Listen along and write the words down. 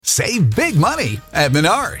Save big money at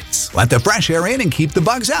Menards. Let the fresh air in and keep the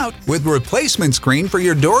bugs out with replacement screen for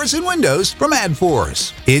your doors and windows from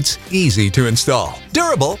AdForce. It's easy to install,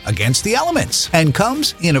 durable against the elements, and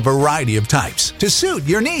comes in a variety of types to suit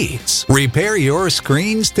your needs. Repair your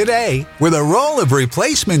screens today with a roll of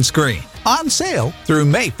replacement screen on sale through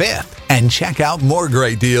May 5th. And check out more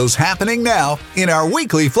great deals happening now in our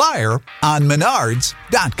weekly flyer on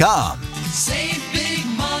Menards.com. Save big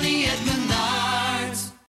money at Menards.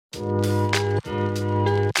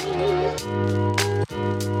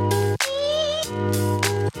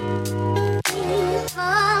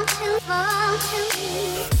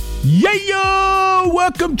 Yeah,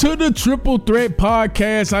 welcome to the Triple Threat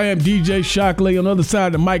Podcast. I am DJ Shockley. On the other side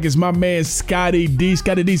of the mic is my man Scotty D.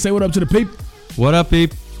 Scotty D, say what up to the people. What up,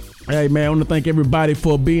 peep? Hey, man, I want to thank everybody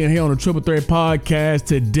for being here on the Triple Threat Podcast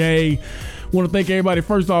today. I want to thank everybody,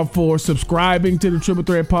 first off, for subscribing to the Triple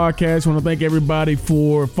Threat Podcast. I want to thank everybody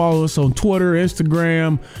for following us on Twitter,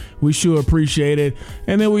 Instagram. We sure appreciate it.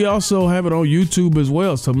 And then we also have it on YouTube as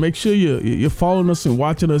well. So make sure you're following us and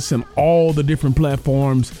watching us in all the different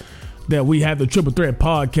platforms that we have the Triple Threat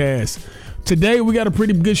Podcast. Today, we got a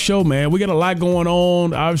pretty good show, man. We got a lot going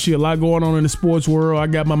on. Obviously, a lot going on in the sports world. I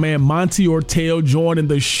got my man Monty Ortel joining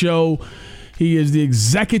the show. He is the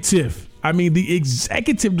executive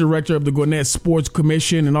director of the Gwinnett Sports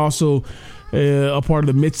Commission and also a part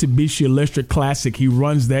of the Mitsubishi Electric Classic. He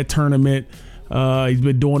runs that tournament. He's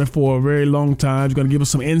been doing it for a very long time. He's going to give us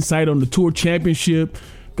some insight on the Tour Championship,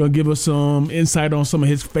 going to give us some insight on some of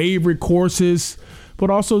his favorite courses, but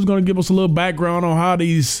also is going to give us a little background on how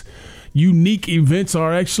these unique events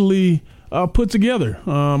are actually put together.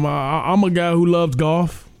 I'm a guy who loves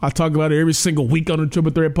golf. I talk about it every single week on the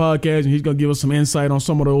Triple Threat Podcast, and he's going to give us some insight on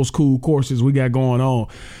some of those cool courses we got going on.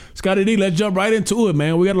 Scotty D, let's jump right into it,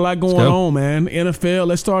 man. We got a lot going on, man. NFL,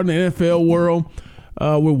 let's start in the NFL world.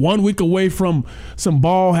 We're 1 week away from some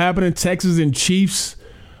ball happening. Texans and Chiefs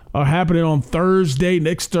are happening on Thursday.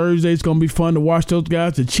 Next Thursday, it's going to be fun to watch those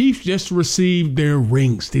guys. The Chiefs just received their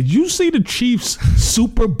rings. Did you see the Chiefs'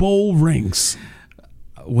 Super Bowl rings?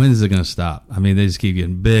 When is it going to stop? I mean, they just keep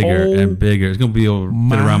getting bigger and bigger. It's going to be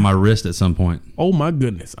fit around my wrist at some point. Oh, my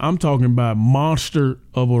goodness. I'm talking about monster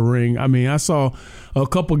of a ring. I mean, I saw a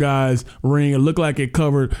couple guys ring. It looked like it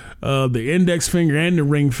covered the index finger and the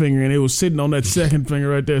ring finger, and it was sitting on that second finger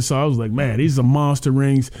right there. So I was like, man, these are monster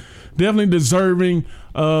rings. Definitely deserving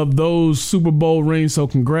of those Super Bowl rings. So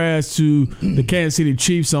congrats to the Kansas City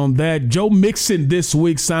Chiefs on that. Joe Mixon this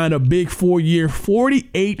week signed a big 4-year,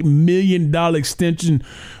 $48 million extension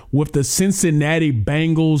with the Cincinnati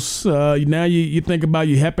Bengals. Now you think about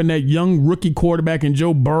you having that young rookie quarterback in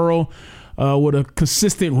Joe Burrow with a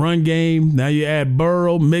consistent run game. Now you add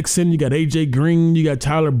Burrow, Mixon, you got A.J. Green, you got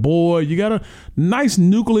Tyler Boyd. You got a nice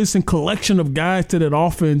nucleus and collection of guys to that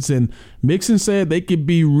offense, and Mixon said they could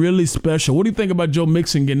be really special. What do you think about Joe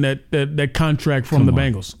Mixon getting that contract from the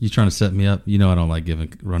Bengals? You trying to set me up? You know I don't like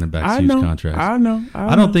giving running backs huge contracts. I know.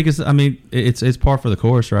 I don't think it's. I mean, it's par for the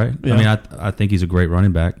course, right? Yeah. I mean, I think he's a great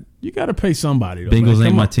running back. You got to pay somebody, though. Bengals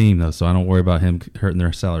ain't my team, though, so I don't worry about him hurting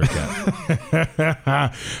their salary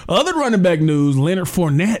cap. Other running back news, Leonard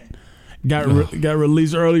Fournette got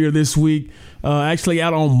released earlier this week. Actually,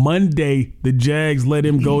 out on Monday, the Jags let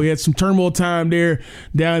him go. He had some turmoil time there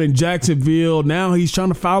down in Jacksonville. Now he's trying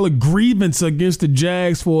to file a grievance against the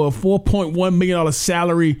Jags for a $4.1 million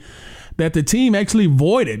salary that the team actually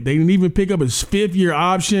voided. They didn't even pick up his fifth-year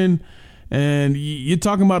option. And you're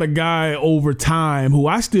talking about a guy over time who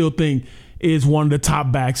I still think is one of the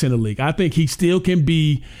top backs in the league. I think he still can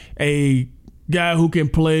be a guy who can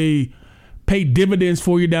pay dividends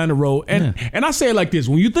for you down the road. And I say it like this.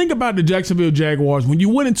 When you think about the Jacksonville Jaguars, when you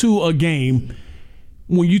went into a game,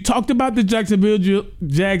 when you talked about the Jacksonville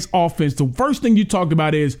Jags offense, the first thing you talked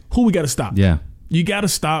about is who we got to stop. Yeah. You got to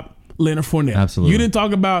stop Leonard Fournette. Absolutely. You didn't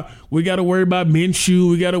talk about we got to worry about Minshew.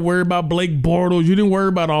 We got to worry about Blake Bortles. You didn't worry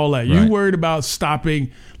about all that. Right. You worried about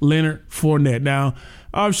stopping Leonard Fournette. Now,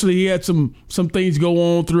 obviously, he had some things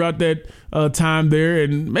go on throughout that time there,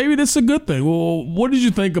 and maybe that's a good thing. Well, what did you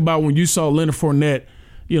think about when you saw Leonard Fournette,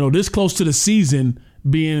 this close to the season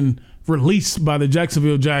being released by the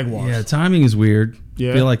Jacksonville Jaguars? Yeah, timing is weird.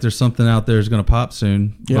 Yeah. I feel like there's something out there that's going to pop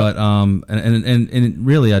soon. Yep. But and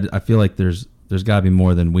really, I feel like there's got to be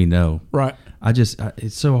more than we know. Right.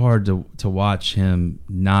 It's so hard to watch him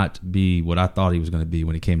not be what I thought he was going to be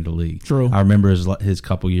when he came to the league. True. I remember his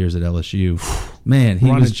couple years at LSU. Man, he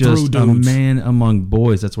was just a man among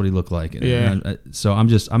boys. That's what he looked like. Yeah. So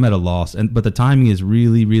I'm at a loss. But the timing is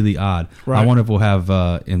really, really odd. Right. I wonder if we'll have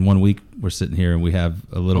in 1 week we're sitting here and we have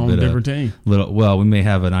a little bit different team. We may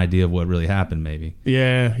have an idea of what really happened. Maybe.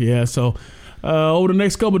 Yeah. So. over the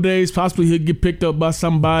next couple of days, possibly he'll get picked up by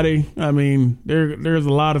somebody. I mean, there's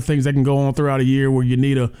a lot of things that can go on throughout a year where you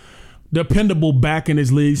need a dependable back in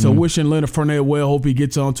this league. So wishing Leonard Fournette well. Hope he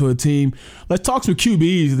gets onto a team. Let's talk some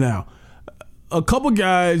QBs now. A couple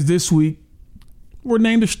guys this week were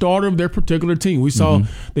named the starter of their particular team. We saw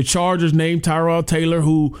the Chargers name Tyrod Taylor,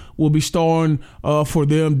 who will be starring for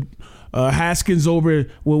them. Haskins over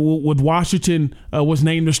with Washington was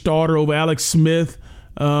named the starter over Alex Smith.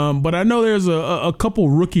 But I know there's a couple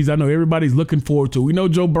rookies I know everybody's looking forward to. We know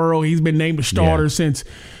Joe Burrow. He's been named the starter since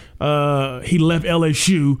he left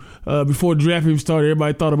LSU. Before the draft even started,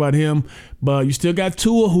 everybody thought about him. But you still got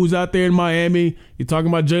Tua, who's out there in Miami. You're talking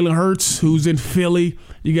about Jalen Hurts, who's in Philly.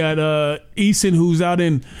 You got Eason, who's out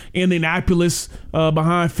in Indianapolis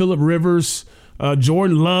behind Phillip Rivers.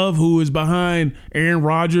 Jordan Love, who is behind Aaron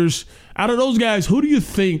Rodgers. Out of those guys, who do you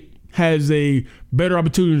think has a better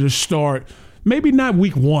opportunity to start? Maybe not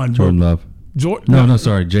week one. Jordan Love. No,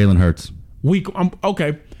 sorry. Jalen Hurts.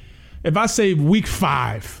 Okay. If I say week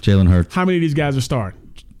 5, Jalen Hurts. how many of these guys are starting?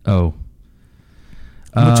 Oh.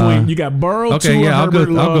 Between you got Burrow, okay, Tua, yeah, Herbert,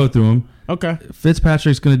 I'll go through them. Okay.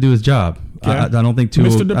 Fitzpatrick's going to do his job. Okay. I don't think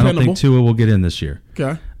Tua will get in this year.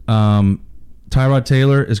 Okay. Tyrod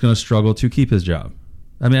Taylor is going to struggle to keep his job.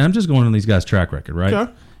 I mean, I'm just going on these guys' track record, right?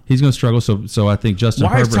 Okay. He's going to struggle. So I think Justin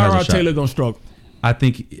Herbert has a shot. Why is Tyrod Taylor going to struggle? I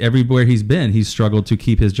think everywhere he's been, he's struggled to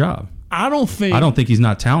keep his job. I don't think he's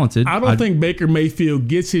not talented. I don't think Baker Mayfield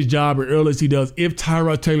gets his job as early as he does if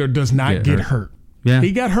Tyrod Taylor does not get hurt. Yeah.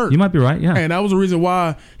 He got hurt. You might be right, yeah. And that was the reason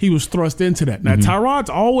why he was thrust into that. Now,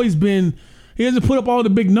 Tyrod's always been – he hasn't put up all the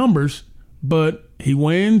big numbers, but he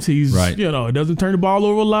wins. He's – he doesn't turn the ball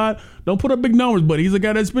over a lot. Don't put up big numbers, but he's a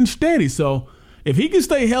guy that's been steady. So if he can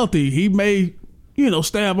stay healthy, he may,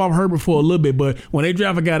 stab off Herbert for a little bit. But when they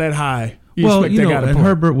draft a guy that high, you expect that guy to play.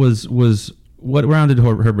 Herbert was what round did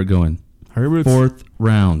Herbert go in? Herbert's 4th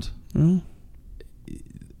round.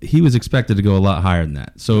 He was expected to go a lot higher than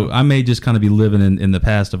that. So I may just kind of be living in the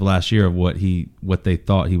past of last year of what they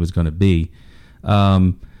thought he was going to be.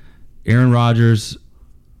 Aaron Rodgers,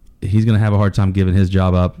 he's going to have a hard time giving his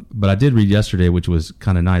job up. But I did read yesterday, which was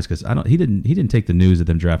kind of nice because he didn't take the news of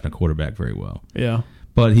them drafting a quarterback very well. Yeah.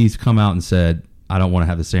 But he's come out and said, I don't want to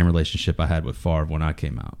have the same relationship I had with Favre when I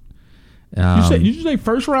came out. Did you say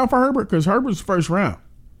first round for Herbert? Because Herbert's first round.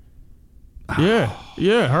 Yeah,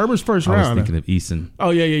 Herbert's first round. I was thinking of Eason. Oh,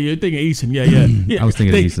 yeah, you're thinking Eason. Yeah. I was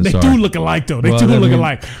thinking of Eason, They do look alike, though. They do look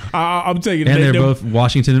alike. I'm telling you. And they're both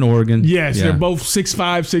Washington and Oregon. Yes, they're both 6'5",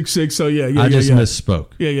 6'6", so yeah. I just misspoke.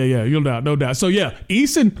 Yeah, no doubt. So, yeah,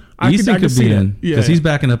 Eason could be in because he's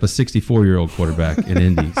backing up a 64-year-old quarterback in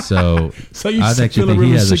Indy. So I think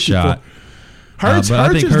he has a shot. Hurts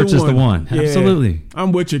is the one. Yeah, absolutely.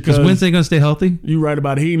 I'm with you. Because Wednesday going to stay healthy? You're right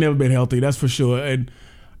about it. He ain't never been healthy, that's for sure. And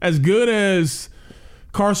as good as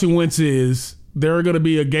Carson Wentz is, there are going to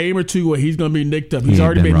be a game or two where he's going to be nicked up. He's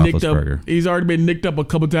already been nicked up. He's already been nicked up a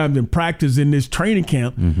couple times in practice in this training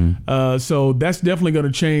camp. So that's definitely going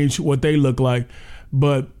to change what they look like.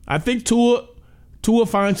 But I think Tua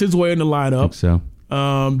finds his way in the lineup. I think so.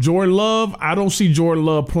 Jordan Love, I don't see Jordan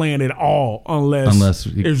Love playing at all unless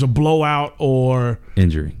there's a blowout or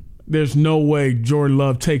injury. There's no way Jordan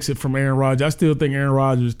Love takes it from Aaron Rodgers. I still think Aaron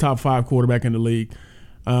Rodgers is top 5 quarterback in the league.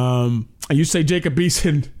 And you say Jacob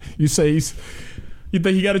Eason, you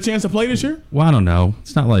think he got a chance to play this year? Well, I don't know.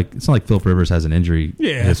 It's not like Phillip Rivers has an injury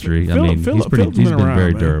history. He's been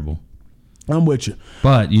very durable. I'm with you.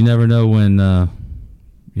 But you never know when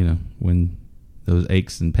those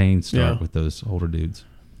aches and pains start with those older dudes.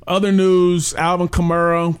 Other news, Alvin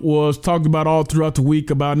Kamara was talked about all throughout the week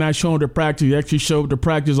about not showing to practice. He actually showed to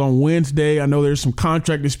practice on Wednesday. I know there's some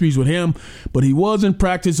contract disputes with him, but he was in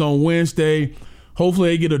practice on Wednesday. Hopefully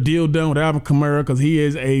they get a deal done with Alvin Kamara because he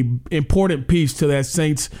is an important piece to that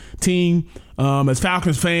Saints team. As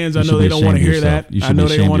Falcons fans, I know they don't want to hear that. I know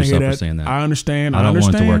they don't want to hear that. I understand. I don't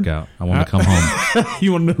want it to work out. I want to come home.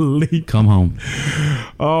 You want to leave? Come home.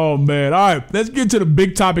 Oh, man. All right, let's get to the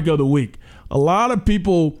big topic of the week. A lot of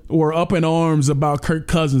people were up in arms about Kirk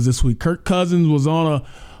Cousins this week. Kirk Cousins was on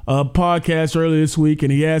a podcast earlier this week,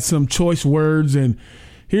 and he had some choice words. And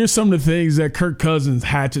here's some of the things that Kirk Cousins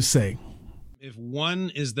had to say. If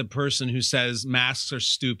 1 is the person who says masks are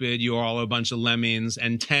stupid, you are all a bunch of lemmings,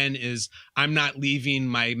 and 10 is I'm not leaving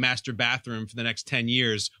my master bathroom for the next 10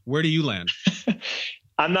 years, where do you land?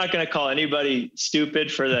 I'm not going to call anybody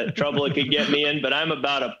stupid for the trouble it could get me in, but I'm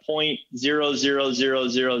about a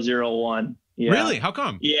 0.000001. Yeah. Really? How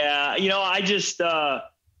come? Yeah. I just, I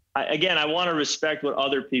want to respect what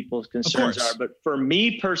other people's concerns are. But for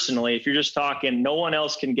me personally, if you're just talking, no one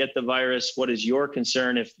else can get the virus. What is your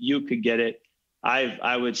concern if you could get it?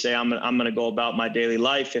 I would say I'm going to go about my daily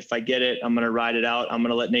life. If I get it, I'm going to ride it out. I'm going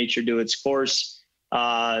to let nature do its course.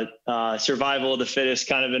 Survival of the fittest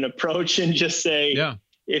kind of an approach, and just say,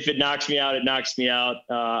 if it knocks me out, it knocks me out.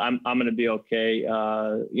 I'm going to be okay.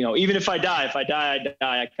 Even if I die, I die.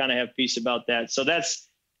 I kind of have peace about that. So that's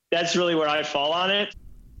really where I fall on it.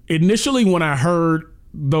 Initially, when I heard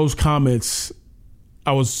those comments,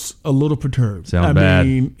 I was a little perturbed. I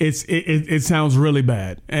mean, it sounds really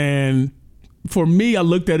bad. And for me, I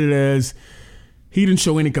looked at it as he didn't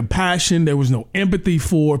show any compassion. There was no empathy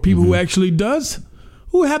for people who actually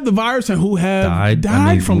who have the virus and who have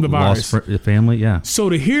died from the virus. Lost family, yeah. So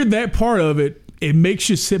to hear that part of it, it makes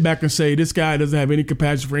you sit back and say, this guy doesn't have any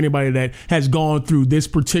compassion for anybody that has gone through this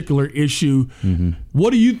particular issue.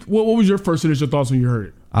 What was your first initial thoughts when you heard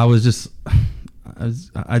it?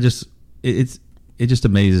 It just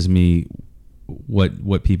amazes me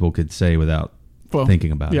what people could say without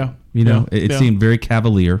thinking about it. It seemed very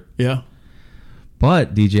cavalier. Yeah.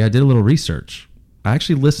 But DJ, I did a little research. I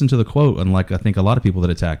actually listened to the quote, unlike I think a lot of people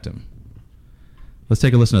that attacked him. Let's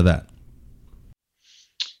take a listen to that.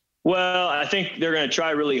 Well, I think they're going to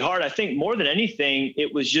try really hard. I think more than anything,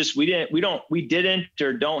 it was just we didn't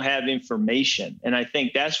or don't have information. And I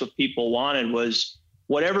think that's what people wanted, was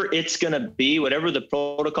whatever it's going to be, whatever the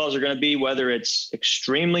protocols are going to be, whether it's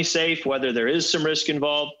extremely safe, whether there is some risk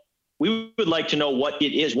involved, we would like to know what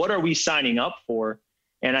it is. What are we signing up for?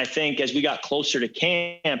 And I think as we got closer to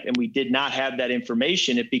camp and we did not have that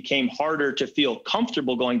information, it became harder to feel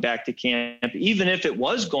comfortable going back to camp, even if it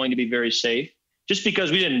was going to be very safe, just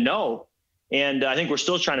because we didn't know. And I think we're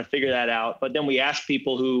still trying to figure that out. But then we ask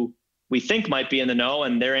people who we think might be in the know,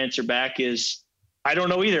 and their answer back is, I don't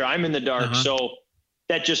know either. I'm in the dark. So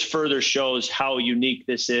that just further shows how unique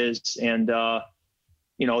this is. And,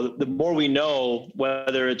 the more we know,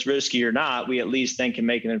 whether it's risky or not, we at least then can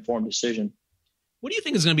make an informed decision. What do you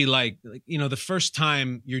think is going to be like, the first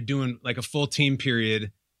time you're doing like a full team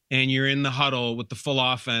period and you're in the huddle with the full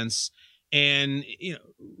offense and,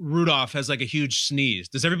 Rudolph has like a huge sneeze?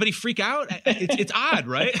 Does everybody freak out? It's odd,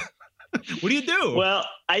 right? What do you do? Well,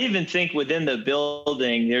 I even think within the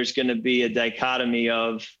building, there's going to be a dichotomy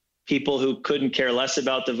of people who couldn't care less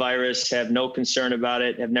about the virus, have no concern about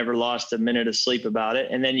it, have never lost a minute of sleep about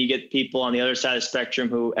it. And then you get people on the other side of the spectrum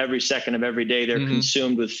who every second of every day, they're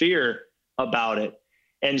consumed with fear about it.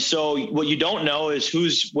 And so what you don't know is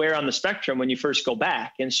who's where on the spectrum when you first go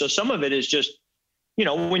back. And so some of it is just,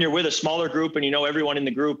 when you're with a smaller group and everyone in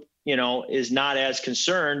the group, is not as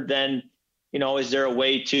concerned, then, is there a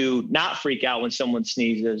way to not freak out when someone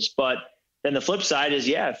sneezes? But then the flip side is,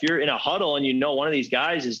 if you're in a huddle and one of these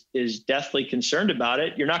guys is deathly concerned about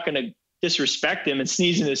it, you're not going to disrespect him and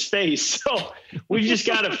sneeze in his face. So we've just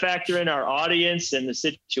got to factor in our audience and the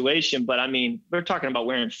situation. But I mean, we're talking about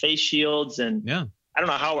wearing face shields, and I don't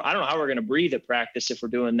know how we're going to breathe at practice if we're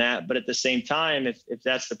doing that. But at the same time, if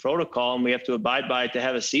that's the protocol and we have to abide by it to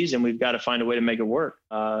have a season, we've got to find a way to make it work.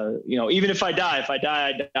 Even if I die, I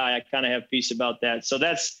die. I kind of have peace about that. So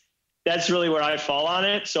that's really where I fall on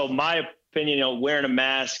it. So my opinion, wearing a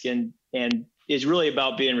mask and is really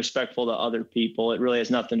about being respectful to other people. It really has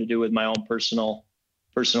nothing to do with my own personal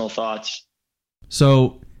thoughts.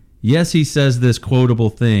 So yes, he says this quotable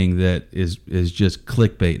thing that is just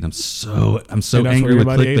clickbait, and I'm so angry with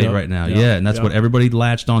clickbait right now. Yeah, and that's what everybody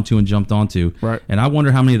latched onto and jumped onto. Right. And I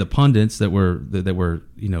wonder how many of the pundits that were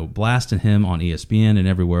blasting him on ESPN and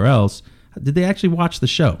everywhere else, did they actually watch the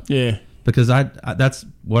show? Yeah. Because that's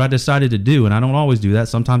what I decided to do, and I don't always do that.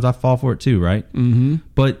 Sometimes I fall for it too, right? Mm-hmm.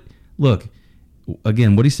 But look,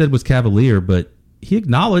 again, what he said was cavalier, but he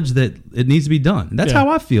acknowledged that it needs to be done. And that's how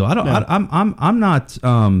I feel. I don't. Yeah.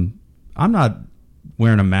 I'm not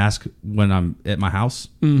wearing a mask when I'm at my house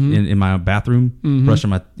in my bathroom,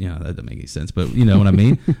 brushing my. That doesn't make any sense, but you know what I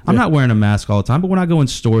mean. I'm not wearing a mask all the time, but when I go in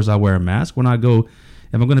stores, I wear a mask. When I go,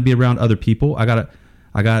 if I'm going to be around other people, I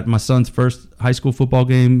got my son's first high school football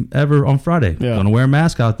game ever on Friday. Yeah. Going to wear a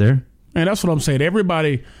mask out there. And that's what I'm saying.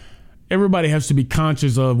 Everybody has to be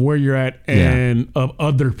conscious of where you're at and of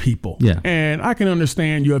other people. Yeah. And I can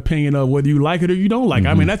understand your opinion of whether you like it or you don't like it.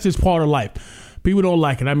 I mean, that's just part of life. People don't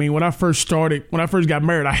like it. I mean, when I first got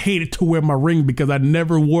married, I hated to wear my ring because I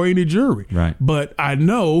never wore any jewelry. Right. But I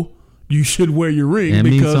know you should wear your ring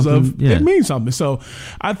because it means something. So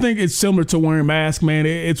I think it's similar to wearing a mask, man.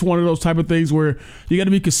 It's one of those type of things where you got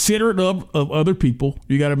to be considerate of other people.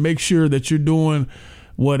 You got to make sure that you're doing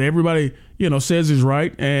what everybody, says is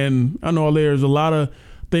right. And I know there's a lot of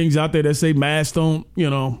things out there that say masks don't,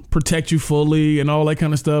 protect you fully and all that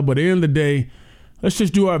kind of stuff. But at the end of the day, let's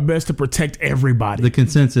just do our best to protect everybody. The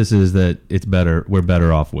consensus is that we're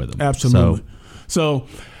better off with them. Absolutely. So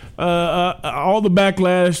all the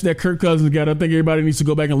backlash that Kirk Cousins got, I think everybody needs to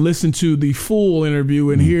go back and listen to the full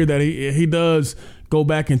interview and hear that he does go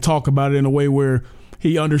back and talk about it in a way where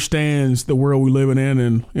he understands the world we're living in,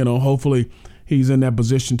 and hopefully he's in that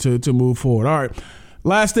position to move forward. All right.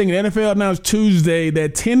 Last thing, the NFL announced Tuesday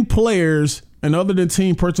that 10 players and other than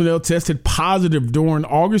team personnel tested positive during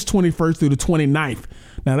August 21st through the 29th.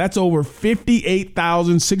 Now, that's over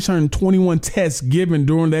 58,621 tests given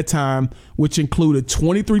during that time, which included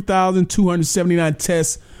 23,279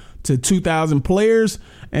 tests to 2,000 players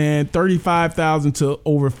and 35,000 to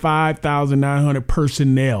over 5,900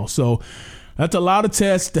 personnel. So that's a lot of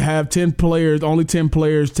tests to have 10 players, only 10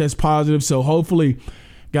 players test positive. So hopefully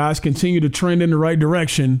guys continue to trend in the right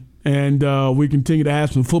direction, and we continue to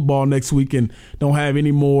have some football next week and don't have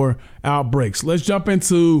any more outbreaks. Let's jump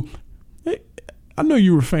into – I know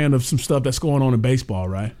you were a fan of some stuff that's going on in baseball,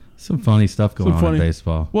 right? Some funny stuff going on in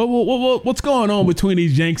baseball. What's going on between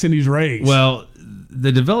these Yanks and these Rays? Well,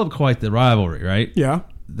 they developed quite the rivalry, right? Yeah.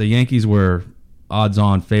 The Yankees were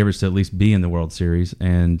odds-on favorites to at least be in the World Series,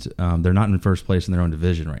 and they're not in first place in their own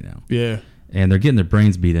division right now. Yeah. And they're getting their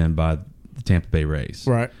brains beat in by the Tampa Bay Rays.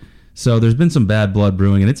 Right. So there's been some bad blood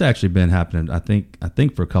brewing, and it's actually been happening, I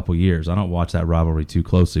think for a couple years. I don't watch that rivalry too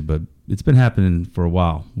closely, but it's been happening for a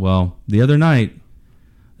while. Well, the other night,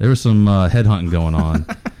 there was some headhunting going on,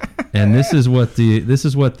 and this is what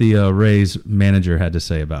the Rays manager had to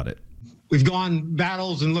say about it. We've gone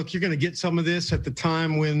battles, and look, you're going to get some of this at the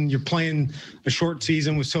time when you're playing a short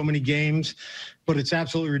season with so many games, but it's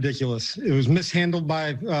absolutely ridiculous. It was mishandled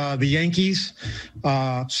by the Yankees,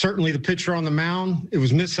 certainly the pitcher on the mound. It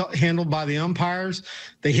was mishandled by the umpires.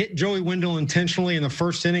 They hit Joey Wendell intentionally in the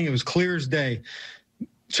first inning. It was clear as day.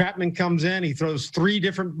 Chapman comes in, he throws 3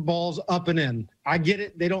 different balls up and in. I get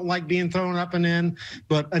it. They don't like being thrown up and in,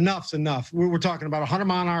 but enough's enough. We're talking about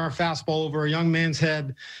 100-mile-an-hour fastball over a young man's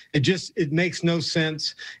head. It makes no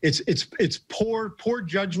sense. It's poor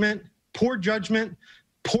judgment, poor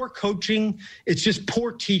coaching. It's just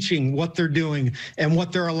poor teaching what they're doing and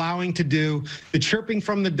what they're allowing to do. The chirping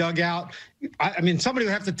from the dugout. I mean, somebody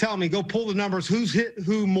would have to tell me, go pull the numbers, who's hit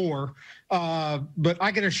who more. But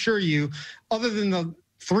I can assure you, other than the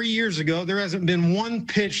 3 years ago, there hasn't been one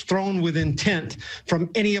pitch thrown with intent from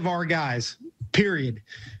any of our guys, period.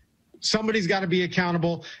 Somebody's got to be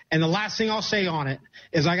accountable. And the last thing I'll say on it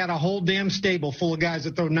is I got a whole damn stable full of guys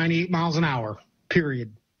that throw 98 miles an hour,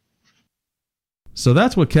 period. So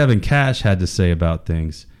that's what Kevin Cash had to say about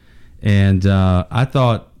things. And I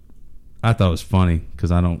thought it was funny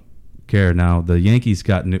because I don't care. Now, the Yankees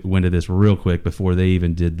got wind of this real quick before they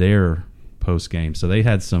even did their post game. So they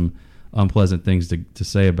had some unpleasant things to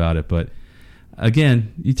say about it, but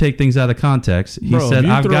again, you take things out of context. He said,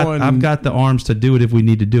 "I've got the arms to do it if we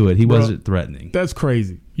need to do it." He wasn't threatening. That's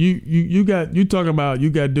crazy. You talking about you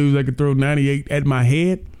got dudes that can throw 98 at my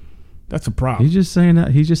head. That's a problem. He's just saying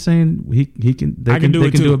that. He's just saying they can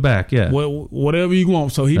do it back. Yeah. Whatever you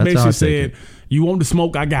want. So he basically said, "You want the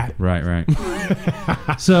smoke? I got it." Right.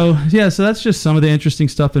 So that's just some of the interesting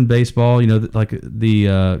stuff in baseball.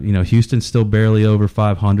 Houston's still barely over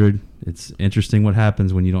 500. It's interesting what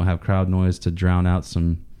happens when you don't have crowd noise to drown out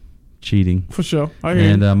some cheating. For sure.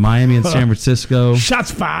 And Miami and San Francisco. Shots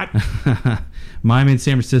fired. Miami and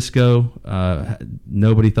San Francisco,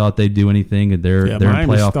 nobody thought they'd do anything. They're in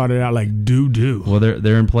playoff. Started out like doo-doo. Well,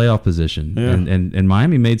 they're in playoff position, and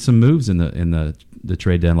Miami made some moves in the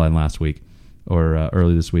trade deadline last week or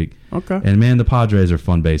early this week. Okay. And man, the Padres are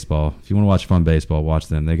fun baseball. If you want to watch fun baseball, watch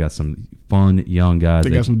them. They got some fun young guys.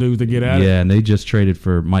 They got some dudes to get at it. Yeah, and they just traded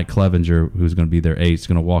for Mike Clevenger, who's going to be their ace.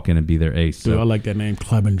 Going to walk in and be their ace. Dude, I like that name,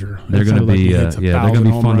 Clevenger. They're going to be they're going to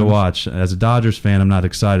be fun to watch. As a Dodgers fan, I'm not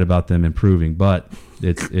excited about them improving, but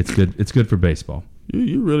it's good. It's good for baseball.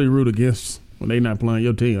 You really root against when they're not playing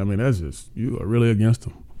your team. I mean, that's just you are really against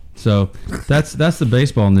them. So that's the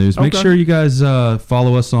baseball news. Make sure you guys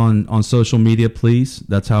follow us on social media, please.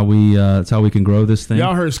 That's how we can grow this thing.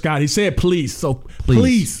 Y'all heard Scott. He said please. So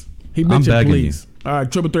please. He mentioned please. All right,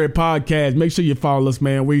 Triple Threat Podcast. Make sure you follow us,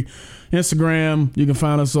 man. We Instagram. You can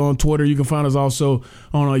find us on Twitter. You can find us also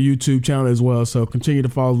on our YouTube channel as well. So continue to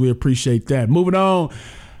follow us. We appreciate that. Moving on.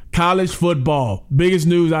 College football. Biggest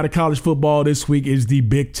news out of college football this week is the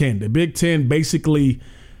Big Ten. The Big Ten basically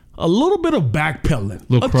a little bit of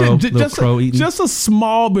backpedaling. Just a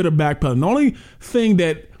small bit of backpedaling. The only thing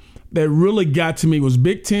that really got to me was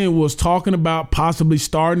Big Ten was talking about possibly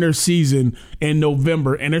starting their season in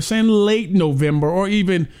November, and they're saying late November or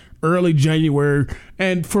even early January.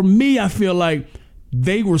 And for me, I feel like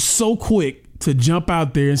they were so quick to jump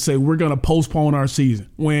out there and say we're going to postpone our season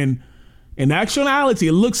when in actuality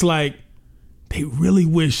it looks like they really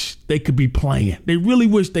wish they could be playing. They really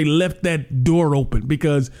wish they left that door open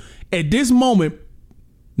because at this moment,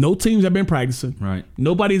 no teams have been practicing. Right.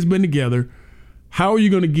 Nobody's been together. How are you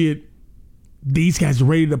going to get these guys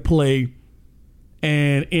ready to play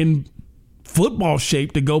and in football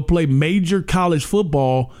shape to go play major college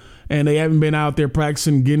football, and they haven't been out there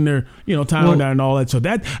practicing, getting their time down and all that? So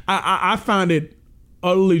that I find it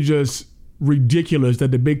utterly just ridiculous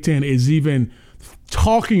that the Big Ten is even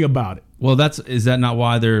talking about it. Well, is that not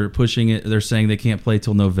why they're pushing it? They're saying they can't play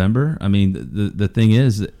till November. I mean, the thing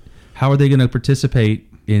is, how are they going to participate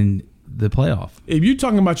in the playoff? If you're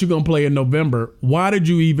talking about you're going to play in November, why did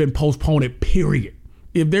you even postpone it, period?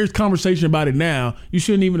 If there's conversation about it now, you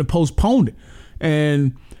shouldn't even have postponed it.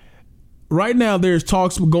 And right now there's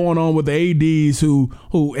talks going on with the ADs who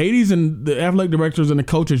ADs and the athletic directors and the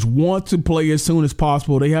coaches want to play as soon as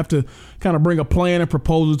possible. They have to kind of bring a plan and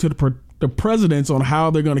proposal to the presidents on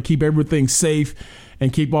how they're going to keep everything safe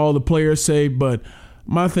and keep all the players safe. But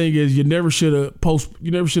my thing is, you never should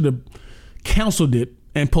have canceled it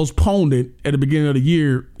and postponed it at the beginning of the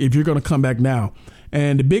year if you're going to come back now.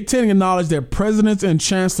 And the Big Ten acknowledged that presidents and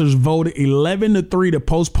chancellors voted 11-3 to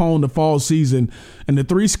postpone the fall season. And the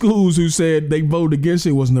three schools who said they voted against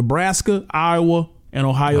it was Nebraska, Iowa, and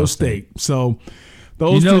Ohio State. So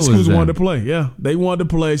those three schools wanted to play. Yeah, they wanted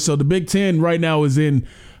to play. So the Big Ten right now is in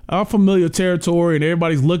our familiar territory, and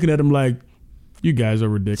everybody's looking at them like, you guys are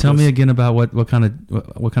ridiculous. Tell me again about what kind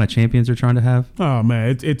of champions they're trying to have. Oh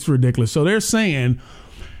man, it's ridiculous. So they're saying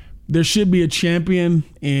there should be a champion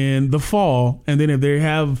in the fall, and then if they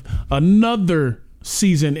have another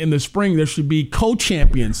season in the spring, there should be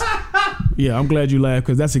co-champions. Yeah, I'm glad you laughed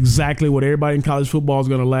because that's exactly what everybody in college football is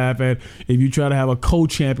going to laugh at. If you try to have a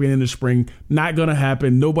co-champion in the spring, not going to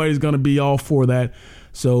happen. Nobody's going to be all for that.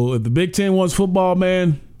 So if the Big Ten wants football,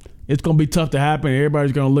 man, it's going to be tough to happen.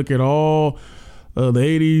 Everybody's going to look at all the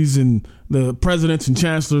 80s and the presidents and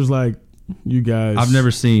chancellors like, you guys. I've never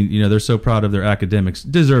seen, they're so proud of their academics,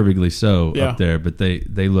 deservingly so up there, but they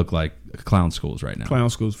look like clown schools right now. Clown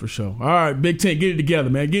schools for sure. All right, Big Ten, get it together,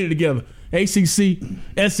 man. Get it together. ACC,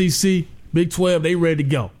 SEC, Big 12, they ready to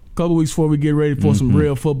go. A couple weeks before we get ready for some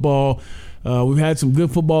real football. We've had some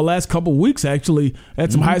good football last couple weeks, actually.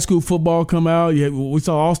 Had some high school football come out. We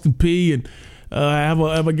saw Austin Peay and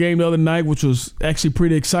have a game the other night, which was actually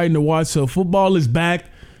pretty exciting to watch. So football is back.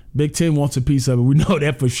 Big Ten wants a piece of it. We know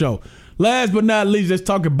that for sure. Last but not least, let's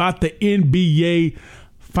talk about the NBA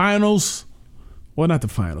Finals. Well, not the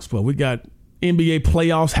Finals, but we got NBA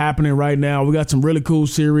playoffs happening right now. We got some really cool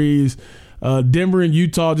series. Denver and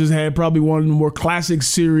Utah just had probably one of the more classic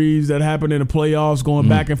series that happened in the playoffs, going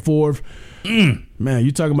back and forth. Man,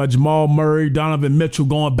 you talking about Jamal Murray, Donovan Mitchell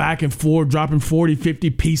going back and forth, dropping 40,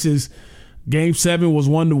 50 pieces. Game 7 was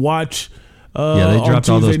one to watch. They dropped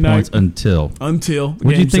all those points until. What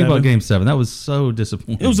did you think about Game 7? That was so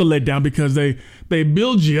disappointing. It was a letdown because they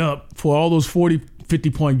build you up for all those 40,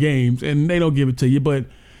 50-point games, and they don't give it to you. But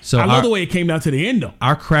I love the way it came down to the end, though.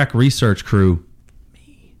 Our crack research crew,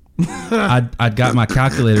 I got my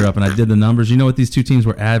calculator up, and I did the numbers. You know what these two teams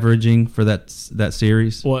were averaging for that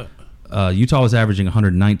series? What? Utah was averaging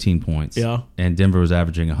 119 points. Yeah. And Denver was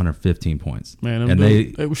averaging 115 points. Man, and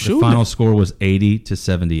they were shooting. The final score was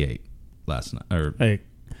 80-78 last night. Hey,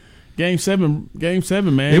 Game 7,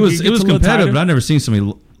 man. It was competitive, but I've never seen so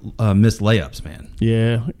many missed layups, man.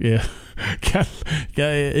 Yeah.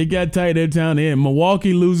 It got tight at the end.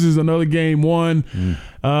 Milwaukee loses another Game 1.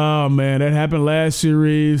 Oh man, that happened last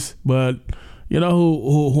series, but. You know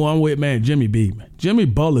who I'm with, man? Jimmy B, man. Jimmy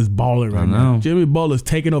Butler's balling right now. Jimmy Butler's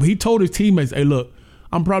taking over. He told his teammates, hey, look,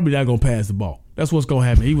 I'm probably not going to pass the ball. That's what's going to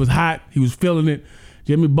happen. He was hot. He was feeling it.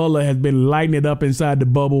 Jimmy Butler has been lighting it up inside the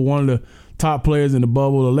bubble, one of the top players in the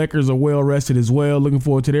bubble. The Lakers are well rested as well. Looking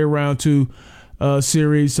forward to their round 2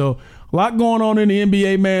 series. So a lot going on in the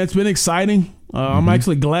NBA, man. It's been exciting. I'm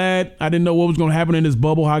actually glad. I didn't know what was going to happen in this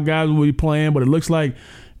bubble, how guys would be playing, but it looks like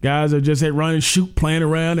guys are just at run and shoot, playing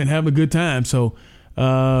around, and having a good time. So,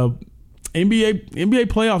 NBA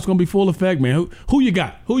playoffs gonna be full effect, man. Who you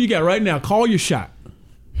got? Who you got right now? Call your shot.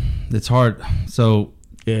 It's hard. So,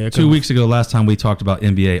 2 weeks ago, last time we talked about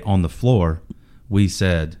NBA on the floor, we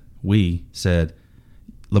said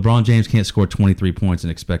LeBron James can't score 23 points and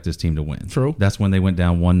expect his team to win. True. That's when they went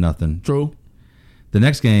down 1-0. True. The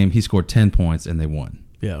next game, he scored 10 points and they won.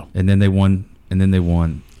 Yeah. And then they won. And then they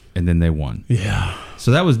won. And then they won. Yeah.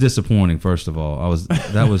 So that was disappointing. First of all, I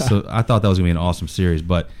thought that was gonna be an awesome series,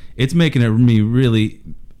 but it's making it really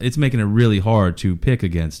hard to pick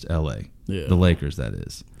against LA, the Lakers. That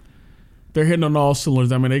is, they're hitting on all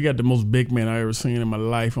cylinders. I mean, they got the most big men I ever seen in my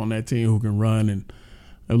life on that team who can run, and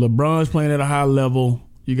LeBron's playing at a high level.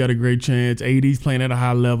 you got a great chance. AD's playing at a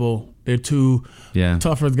high level. They're two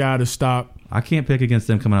toughest guy to stop. I can't pick against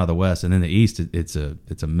them coming out of the West, and in the East, it's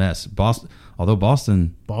a mess. Boston showed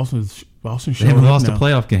haven't up lost now. a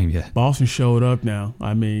playoff game yet. Boston showed up now.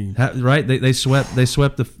 I mean, right? They swept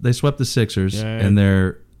the Sixers, and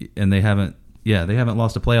they haven't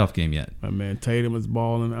lost a playoff game yet. I mean, Tatum is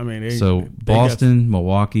balling. I mean, Boston,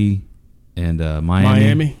 Milwaukee, and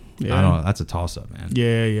Miami. Yeah. I don't know. That's a toss up, man.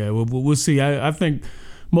 Yeah. We'll see. I think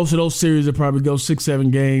most of those series will probably go 6-7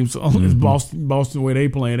 games. It's Boston the way they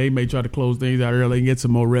playing. They may try to close things out early and get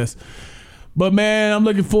some more rest. But, man, I'm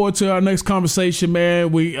looking forward to our next conversation, man.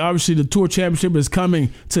 Obviously, the Tour Championship is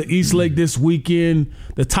coming to East Lake this weekend.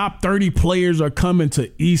 The top 30 players are coming to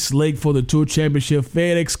East Lake for the Tour Championship.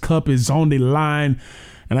 FedEx Cup is on the line.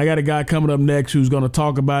 And I got a guy coming up next who's going to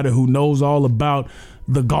talk about it, who knows all about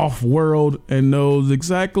the golf world and knows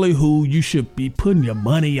exactly who you should be putting your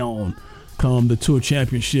money on come the Tour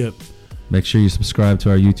Championship. Make sure you subscribe to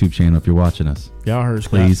our YouTube channel if you're watching us. Y'all heard,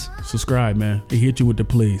 please subscribe, man. He hit you with the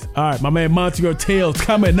please. All right, my man Monty Ortell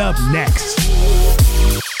coming up next.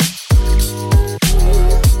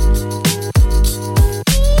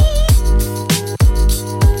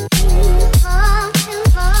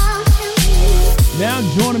 Now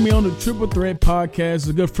joining me on the Triple Threat Podcast is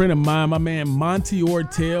a good friend of mine, my man Monty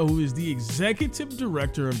Ortell, who is the Executive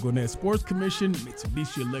Director of Gwinnett Sports Commission,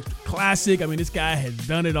 Mitsubishi Electric Classic. I mean, this guy has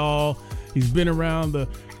done it all. He's been around the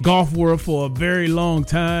golf world for a very long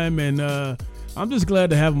time, and I'm just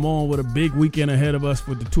glad to have him on with a big weekend ahead of us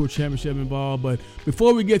with the Tour Championship involved. But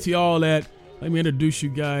before we get to all that, let me introduce you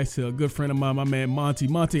guys to a good friend of mine, my man Monty.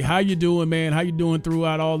 Monty, how you doing, man? How you doing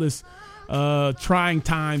throughout all this trying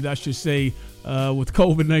times, I should say, with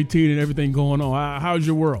COVID-19 and everything going on? How's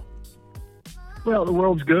your world? Well, the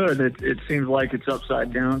world's good. It seems like it's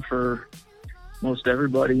upside down for most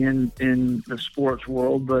everybody in the sports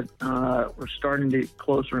world, but we're starting to get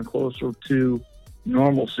closer and closer to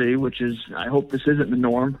normalcy, which is, I hope this isn't the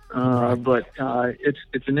norm, but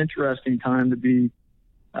it's an interesting time to be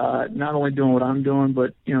not only doing what I'm doing,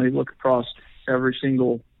 but you look across every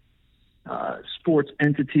single sports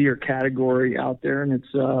entity or category out there, and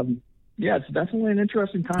it's definitely an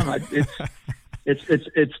interesting time.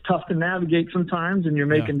 It's tough to navigate sometimes, and you're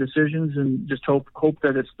making decisions and just hope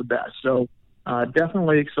that it's the best. So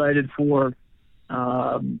definitely excited for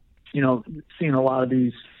seeing a lot of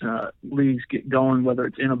these leagues get going, whether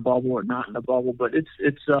it's in a bubble or not in a bubble. But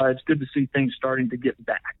it's good to see things starting to get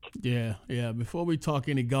back. Yeah. Before we talk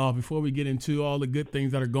any golf, before we get into all the good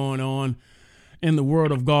things that are going on in the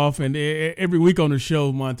world of golf, and every week on the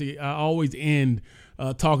show, Monty, I always end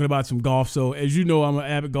talking about some golf. So as you know, I'm an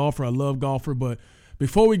avid golfer. I love golfer. But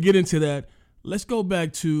before we get into that, let's go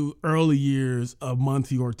back to early years of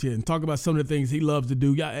Monty Ortell and talk about some of the things he loves to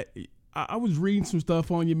do. I was reading some stuff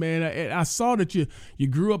on you, man. I saw that you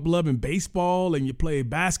grew up loving baseball and you played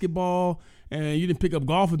basketball, and you didn't pick up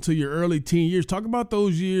golf until your early teen years. Talk about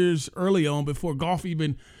those years early on before golf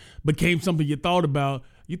even became something you thought about.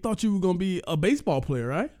 You thought you were going to be a baseball player,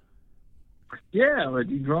 right? Yeah,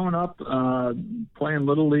 but growing up playing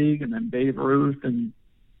Little League and then Babe Ruth, and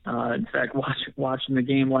in fact, watching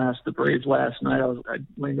the Braves last night, I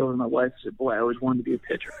leaned over to my wife and said, "Boy, I always wanted to be a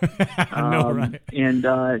pitcher." I know, right?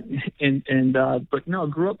 But no, I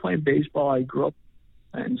grew up playing baseball. I grew up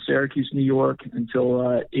in Syracuse, New York,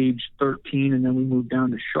 until age 13, and then we moved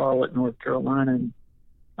down to Charlotte, North Carolina. And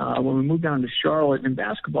when we moved down to Charlotte, and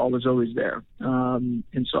basketball was always there, and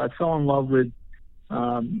so I fell in love with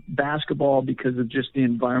basketball because of just the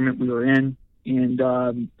environment we were in, and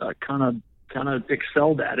kind of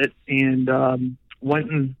excelled at it, and went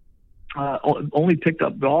and only picked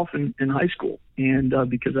up golf in high school, and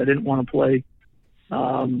because I didn't want to play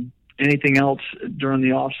anything else during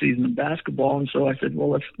the off season of basketball, and so I said, well,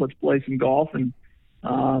 let's play some golf, and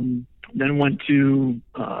then went to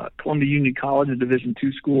Columbia Union College, a Division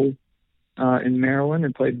II school in Maryland,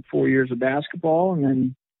 and played 4 years of basketball, and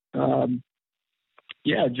then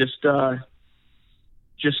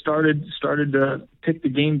just started to pick the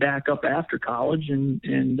game back up after college,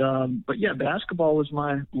 but basketball was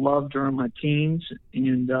my love during my teens,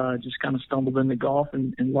 and just kind of stumbled into golf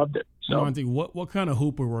and loved it. So, Monty, what kind of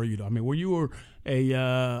hooper were you? I mean, were you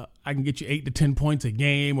I can get you 8 to 10 points a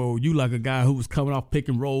game, or were you like a guy who was coming off pick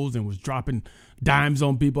and rolls and was dropping dimes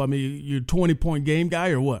on people? I mean, you're a 20-point game guy,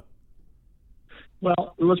 or what?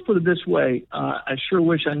 Well, let's put it this way. I sure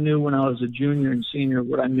wish I knew when I was a junior and senior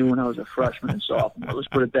what I knew when I was a freshman and sophomore. Let's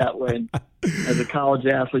put it that way. As a college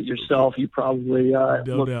athlete yourself, you probably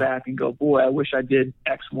look back and go, boy, I wish I did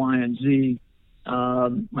X, Y, and Z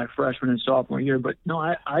my freshman and sophomore year. But no,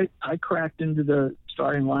 I cracked into the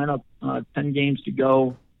starting lineup, 10 games to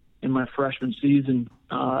go in my freshman season,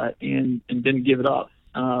 and didn't give it up.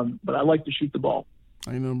 But I like to shoot the ball.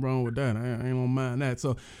 Ain't nothing wrong with that. I ain't gonna mind that.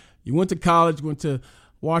 So you went to college, went to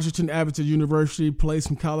Washington Adventist University, played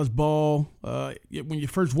some college ball. When you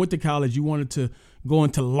first went to college, you wanted to go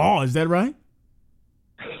into law. Is that right?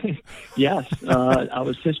 Yes. I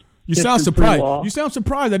was history. You sound surprised. Pre-law. You sound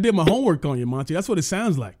surprised I did my homework on you, Monty. That's what it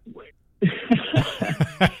sounds like.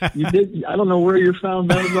 You did. I don't know where you found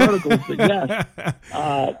those articles, but yes.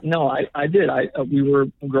 No, I did. We were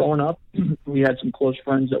growing up. We had some close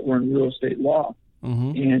friends that were in real estate law.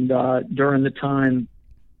 Mm-hmm. And during the time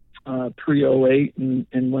pre-08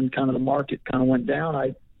 and when kind of the market kind of went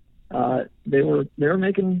down, they were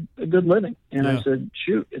making a good living. And I said,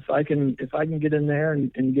 shoot, if I can get in there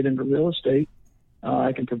and get into real estate,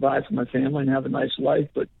 I can provide for my family and have a nice life.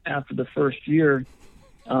 But after the first year,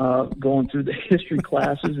 going through the history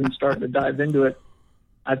classes and starting to dive into it,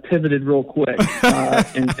 I pivoted real quick.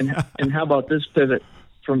 And how about this pivot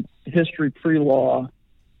from history pre-law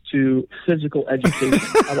to physical education?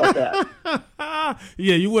 How about that?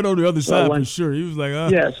 Yeah, you went on the other side for sure. He was like,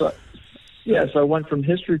 So I went from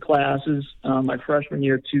history classes my freshman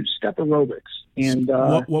year to step aerobics. And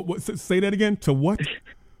what? Say that again. To what?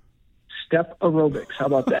 Step aerobics. How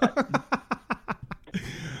about that?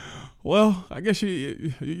 Well, I guess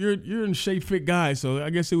you're in shape, fit guy, so I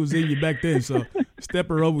guess it was in you back then. So step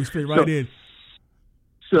aerobics fit right in.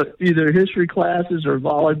 So either history classes or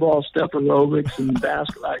volleyball, step aerobics, and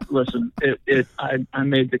basketball. Listen, I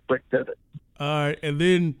made the quick pivot. All right, and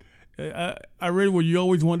then I read where you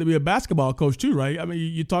always wanted to be a basketball coach too, right? I mean,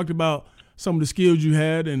 you talked about some of the skills you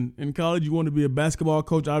had in college. You wanted to be a basketball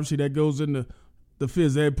coach. Obviously, that goes into the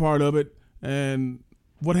phys ed part of it. And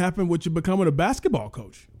what happened with you becoming a basketball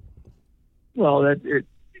coach? Well,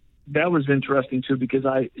 that was interesting too, because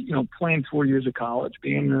playing 4 years of college,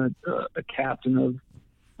 being a captain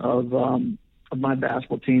of my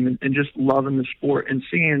basketball team, and just loving the sport and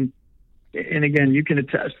seeing, and again, you can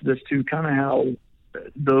attest to this too, kind of how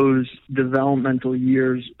those developmental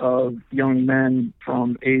years of young men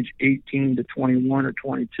from age 18 to 21 or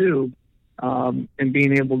 22, and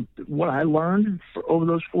being able, what I learned over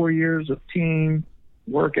those 4 years of team,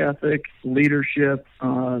 work ethic, leadership,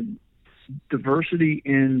 diversity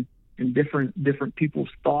in different people's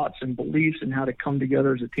thoughts and beliefs and how to come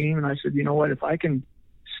together as a team. And I said, you know what, if I can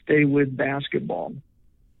stay with basketball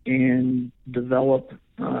and develop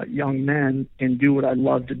young men and do what I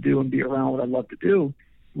love to do and be around what I love to do,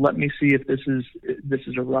 let me see if this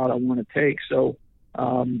is a route I want to take. So,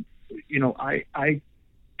 I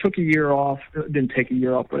took a year off, didn't take a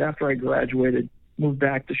year off, but after I graduated, moved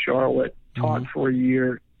back to Charlotte, taught for a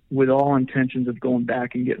year with all intentions of going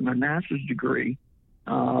back and getting my master's degree,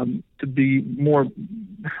 to be more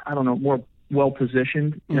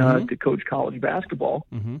well-positioned to coach college basketball,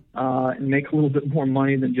 and make a little bit more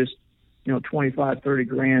money than just, 25, 30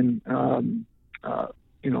 grand, on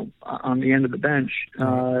the end of the bench,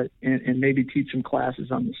 and maybe teach some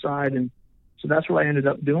classes on the side. And so that's what I ended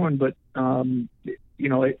up doing. But,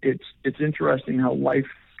 it's interesting how life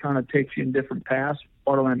kind of takes you in different paths.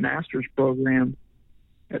 Part of my master's program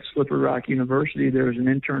at Slippery Rock University, there was an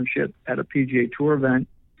internship at a PGA Tour event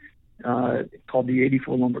called the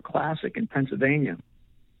 84 Lumber Classic in Pennsylvania.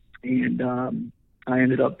 And I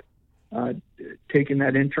ended up taking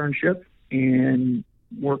that internship and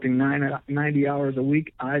working 90 hours a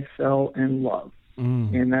week. I fell in love.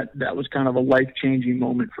 And that was kind of a life-changing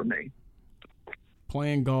moment for me.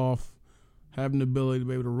 Playing golf, having the ability to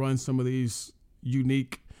be able to run some of these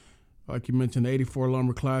unique, like you mentioned, the 84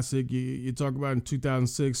 Lumber Classic. You talk about in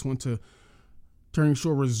 2006, went to Turning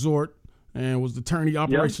Shore Resort and was the tourney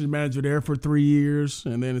operations manager there for 3 years.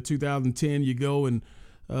 And then in 2010, you go and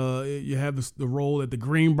you have the role at the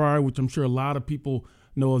Greenbrier, which I'm sure a lot of people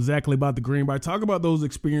know exactly about the Greenbrier. Talk about those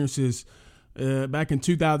experiences back in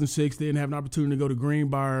 2006. Didn't have an opportunity to go to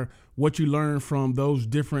Greenbrier. What you learned from those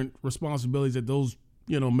different responsibilities at those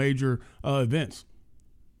major events.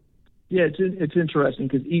 Yeah, it's interesting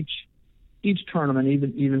because each tournament,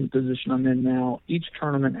 even the position I'm in now, each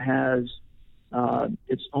tournament has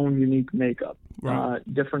its own unique makeup. Right.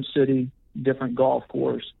 Different city, different golf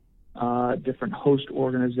course, different host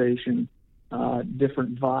organization,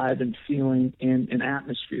 different vibe and feeling and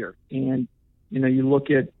atmosphere. And you look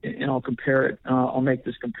at, and I'll compare it. I'll make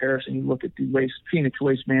this comparison. You look at the Phoenix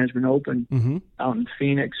Waste Management Open out in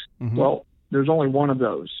Phoenix. Well, there's only one of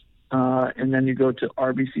those. And then you go to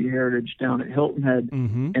RBC Heritage down at Hilton Head,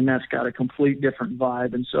 and that's got a complete different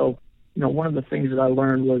vibe. And so, one of the things that I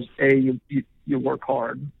learned was, you work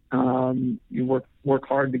hard. You work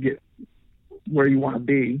hard to get where you want to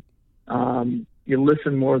be. you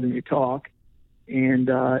listen more than you talk, and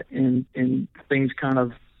things kind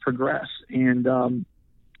of progress. And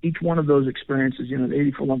each one of those experiences, the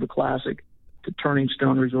 84 Olympic Classic to Turning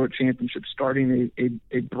Stone Resort Championship, starting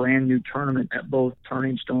a brand new tournament at both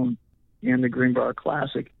Turning Stone and the Greenbrier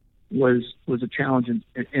Classic, was a challenge in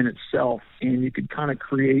itself. And you could kind of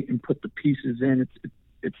create and put the pieces in.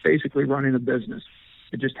 It's basically running a business.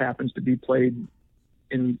 It just happens to be played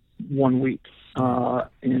in 1 week, and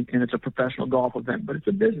it's a professional golf event, but it's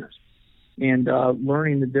a business. And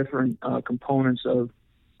learning the different components of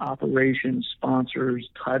operations, sponsors,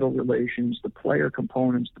 title relations, the player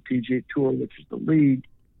components, the PGA Tour, which is the league,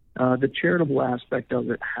 the charitable aspect of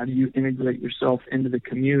it. How do you integrate yourself into the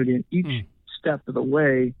community? And each step of the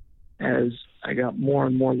way, as I got more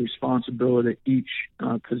and more responsibility at each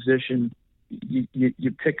position,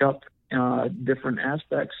 you pick up different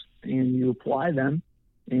aspects and you apply them,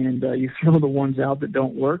 and you throw the ones out that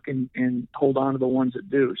don't work and hold on to the ones that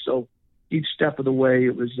do. So each step of the way,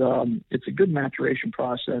 it's a good maturation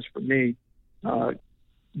process for me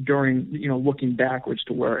during, looking backwards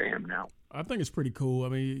to where I am now. I think it's pretty cool. I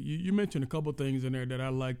mean, you mentioned a couple of things in there that I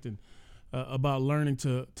liked, and about learning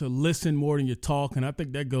to listen more than you talk, and I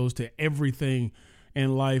think that goes to everything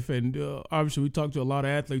in life. And obviously, we talk to a lot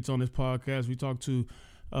of athletes on this podcast. We talk to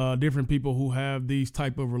different people who have these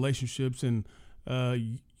type of relationships, and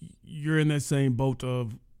you're in that same boat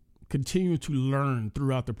of continue to learn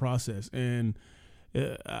throughout the process. And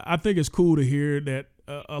I think it's cool to hear that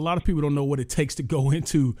a lot of people don't know what it takes to go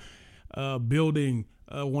into building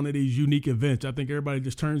one of these unique events. I think everybody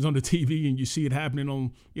just turns on the TV and you see it happening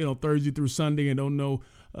on, Thursday through Sunday, and don't know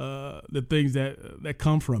the things that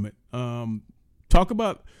come from it. Talk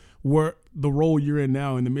about where the role you're in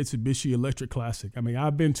now in the Mitsubishi Electric Classic. I mean,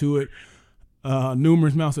 I've been to it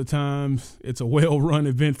numerous amounts of times. It's a well-run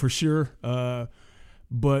event for sure.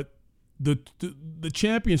 But the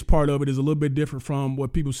champions part of it is a little bit different from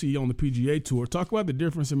what people see on the PGA Tour. Talk about the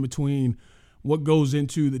difference in between what goes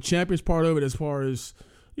into the champions part of it, as far as,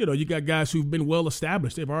 you got guys who've been well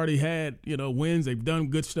established. They've already had, wins. They've done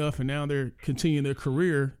good stuff, and now they're continuing their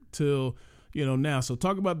career till, now. So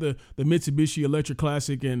talk about the Mitsubishi Electric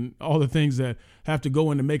Classic and all the things that have to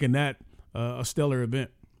go into making that a stellar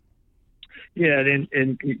event. Yeah,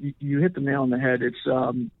 and you hit the nail on the head. It's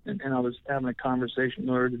and I was having a conversation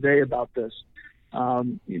earlier today about this.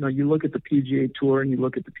 You look at the PGA Tour and you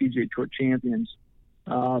look at the PGA Tour champions.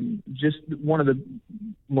 Just one of the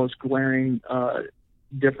most glaring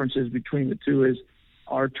differences between the two is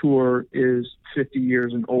our tour is 50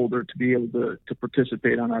 years and older to be able to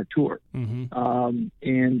participate on our tour. Mm-hmm.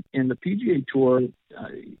 And in the PGA Tour,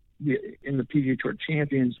 in the PGA Tour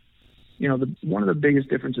champions, one of the biggest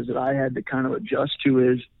differences that I had to kind of adjust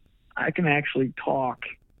to is I can actually talk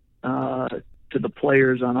to the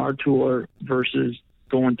players on our tour versus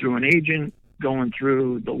going through an agent, going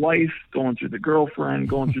through the wife, going through the girlfriend,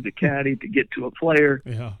 going through the caddy to get to a player.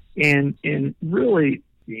 Yeah. And really,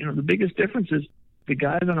 the biggest difference is the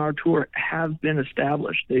guys on our tour have been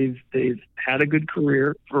established. They've had a good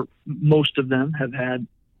career. For most of them have had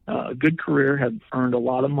a good career, have earned a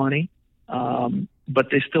lot of money. But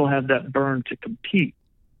they still have that burn to compete.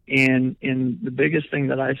 And the biggest thing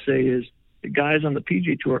that I say is the guys on the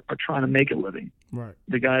PGA Tour are trying to make a living. Right.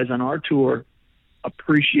 The guys on our tour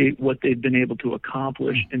appreciate what they've been able to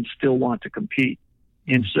accomplish and still want to compete.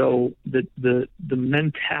 And so the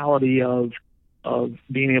mentality of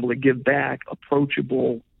being able to give back,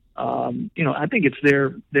 approachable, I think it's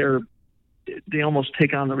they almost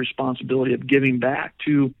take on the responsibility of giving back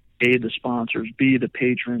to A, the sponsors, B, the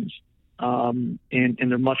patrons. And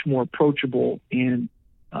they're much more approachable.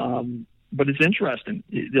 But it's interesting.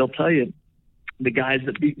 They'll tell you the guys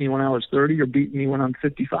that beat me when I was 30 are beating me when I'm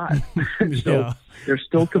 55. So they're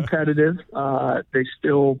still competitive. They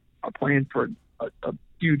still are playing for a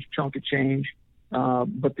huge chunk of change.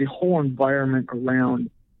 But the whole environment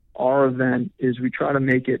around our event is we try to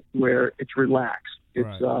make it where it's relaxed.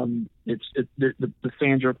 It's right. The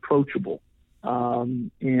fans are approachable.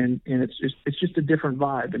 And it's just a different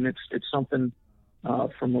vibe, and it's something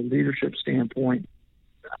from a leadership standpoint.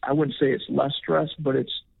 I wouldn't say it's less stress, but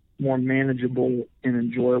it's more manageable and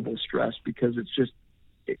enjoyable stress because it's just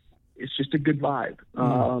a good vibe.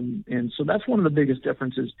 And so that's one of the biggest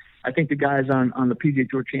differences. I think the guys on the PGA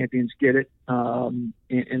Tour champions get it, and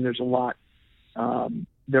there's a lot.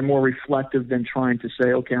 They're more reflective than trying to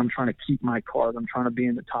say, okay, I'm trying to keep my card. I'm trying to be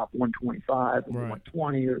in the top 125 or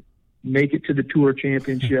 120 or make it to the tour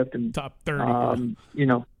championship and top 30.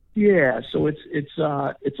 So it's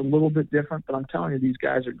a little bit different, but I'm telling you, these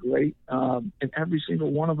guys are great. And every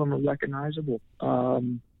single one of them are recognizable.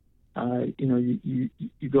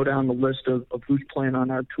 you go down the list of who's playing on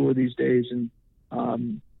our tour these days,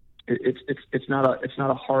 and it's not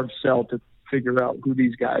a hard sell to figure out who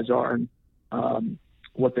these guys are and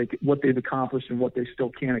what they've accomplished and what they still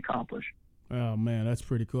can accomplish. Oh man, that's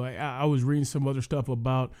pretty cool. I was reading some other stuff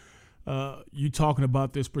about you talking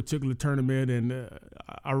about this particular tournament, and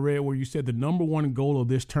I read where you said the number one goal of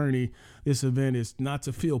this event is not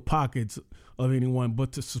to fill pockets of anyone,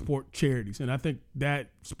 but to support charities. And I think that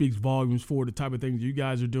speaks volumes for the type of things you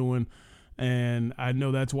guys are doing. And I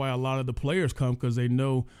know that's why a lot of the players come, because they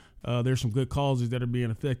know there's some good causes that are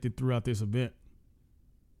being affected throughout this event.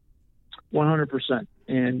 100%.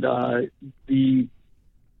 And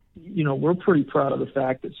we're pretty proud of the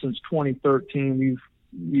fact that since 2013,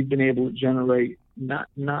 we've been able to generate not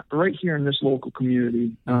right here in this local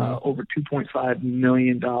community over $2.5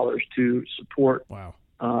 million to support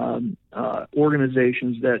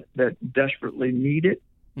organizations that desperately need it,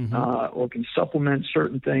 or can supplement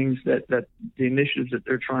certain things that the initiatives that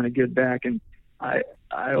they're trying to give back. And I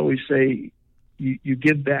always say you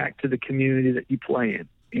give back to the community that you play in,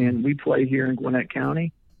 and we play here in Gwinnett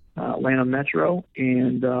County, Atlanta Metro,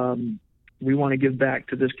 and we want to give back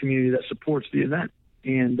to this community that supports the event.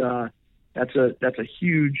 And that's a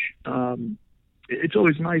huge. It's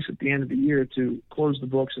always nice at the end of the year to close the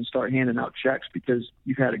books and start handing out checks because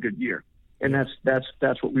you've had a good year, and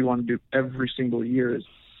that's what we want to do every single year is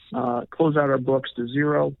close out our books to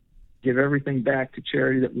zero, give everything back to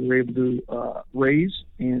charity that we were able to raise,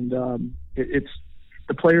 and it's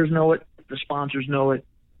the players know it, the sponsors know it,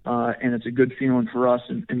 and it's a good feeling for us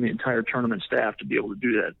and the entire tournament staff to be able to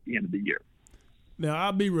do that at the end of the year. Now,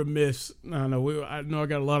 I'll be remiss. I know I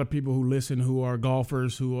got a lot of people who listen who are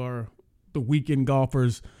golfers, who are the weekend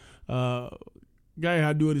golfers. Guy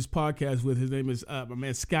I do this podcast with, his name is my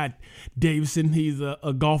man Scott Davison. He's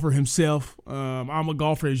a golfer himself. I'm a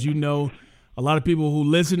golfer, as you know. A lot of people who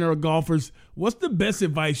listen are golfers. What's the best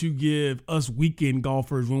advice you give us weekend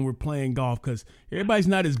golfers when we're playing golf? Because everybody's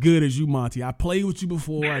not as good as you, Monty. I played with you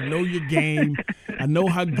before. I know your game. I know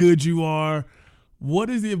how good you are.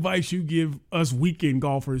 What is the advice you give us weekend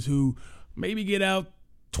golfers who maybe get out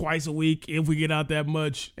twice a week, if we get out that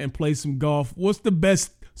much, and play some golf? What's the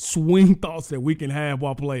best swing thoughts that we can have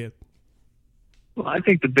while playing? Well, I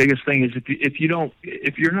think the biggest thing is if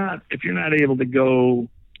you're not able to go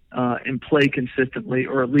and play consistently,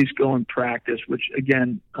 or at least go and practice, which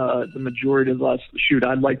again, the majority of us,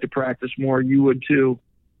 I'd like to practice more. You would too.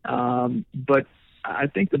 But I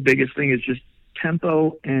think the biggest thing is just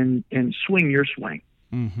tempo and swing your swing.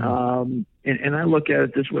 And I look at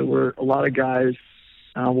it this way, where a lot of guys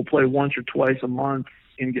will play once or twice a month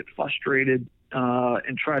and get frustrated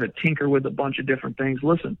and try to tinker with a bunch of different things.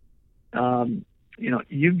 Listen,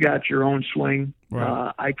 you've got your own swing.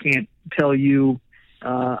 Right. I can't tell you,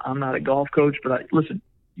 I'm not a golf coach, but listen,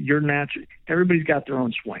 you're natural. Everybody's got their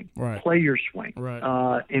own swing. Right. Play your swing,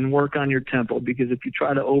 and work on your tempo, because if you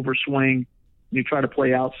try to overswing, you try to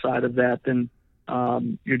play outside of that, then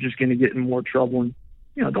you're just going to get in more trouble. And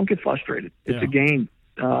don't get frustrated. It's a game.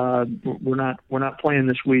 We're not playing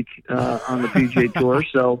this week on the PGA Tour,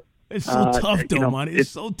 so it's so tough, though, man. It's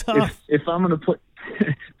so tough. If I'm going to play,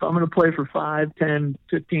 if I'm going to play for $5, $10,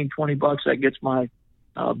 $15, $20, that gets my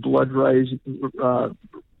blood rose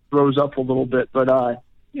up a little bit. But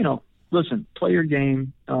listen, play your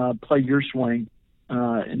game, play your swing,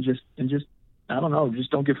 and just. I don't know.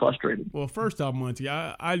 Just don't get frustrated. Well, first off, Monty,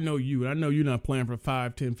 I know you. I know you're not playing for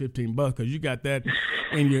 $5, $10, $15 because you got that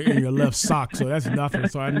in your left sock, so that's nothing.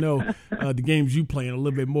 So I know the games you playing a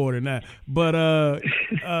little bit more than that. But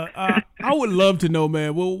I would love to know,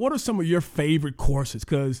 man. Well, what are some of your favorite courses?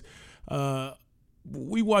 Because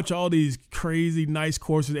we watch all these crazy nice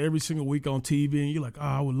courses every single week on TV, and you're like, oh,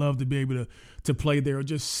 I would love to be able to play there or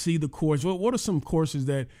just see the course. What are some courses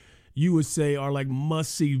that you would say are like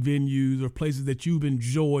must-see venues or places that you've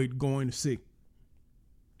enjoyed going to see?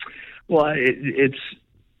 Well,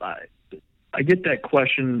 I get that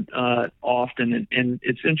question often, and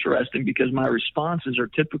it's interesting because my responses are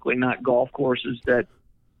typically not golf courses that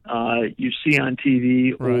you see on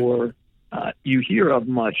TV or you hear of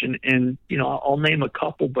much. And I'll name a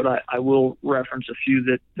couple, but I will reference a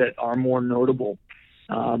few that are more notable.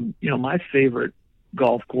 My favorite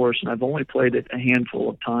golf course, and I've only played it a handful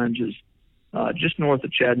of times, is just north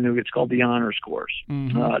of Chattanooga. It's called the Honors Course.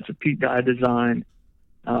 It's a Pete Dye design,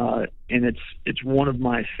 and it's one of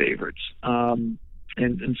my favorites. And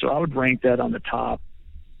so I would rank that on the top.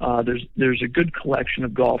 There's a good collection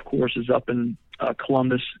of golf courses up in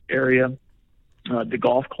Columbus area. The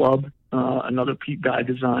Golf Club, another Pete Dye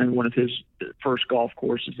design, one of his first golf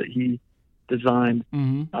courses that he designed.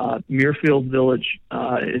 Mm-hmm. Muirfield Village,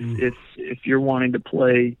 if you're wanting to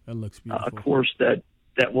play That looks a beautiful. course that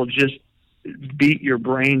will just beat your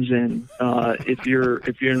brains in, if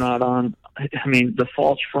you're not on. I mean, the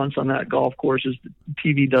false fronts on that golf course is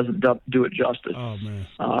TV doesn't do it justice. Oh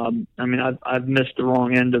man. I mean, I've missed the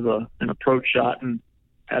wrong end of an approach shot and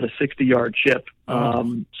had a 60-yard chip.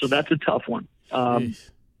 So that's a tough one. Jeez.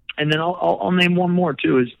 And then I'll name one more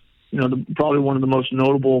too. Is probably one of the most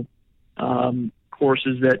notable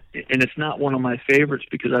courses that, and it's not one of my favorites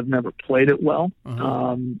because I've never played it well.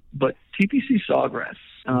 But TPC Sawgrass.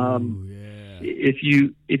 Ooh, yeah. If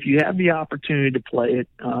you have the opportunity to play it,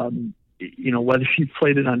 whether you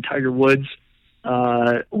played it on Tiger Woods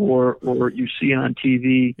or you see it on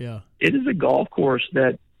TV, Yeah. it is a golf course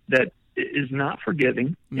that is not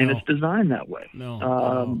forgiving, and No. it's designed that way.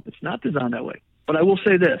 No. It's not designed that way. But I will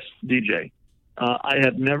say this, DJ, I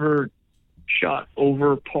have never shot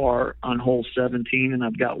over par on hole 17, and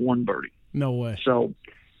I've got one birdie. No way. So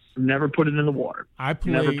never put it in the water.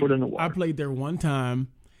 Never put it in the water. I played there one time,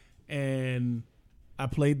 and I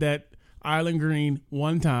played that Island Green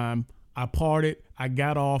one time. I parred it. I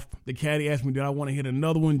got off. The caddy asked me, did I want to hit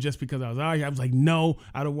another one just because I was out here? I was like, no,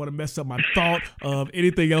 I don't want to mess up my thought of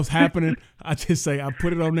anything else happening. I just say I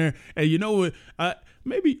put it on there. And you know what?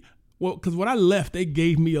 Because when I left, they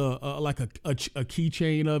gave me a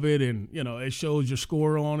keychain of it, and it shows your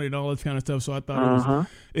score on it and all this kind of stuff. So I thought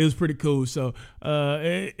it was pretty cool. So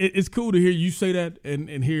it's cool to hear you say that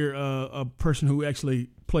and hear a person who actually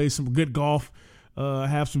plays some good golf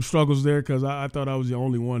have some struggles there, because I thought I was the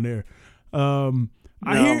only one there. I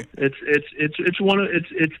hear it's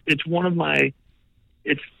one of my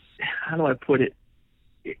how do I put it?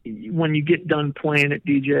 When you get done playing it,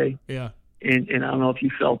 DJ. Yeah. And I don't know if you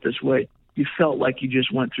felt this way. You felt like you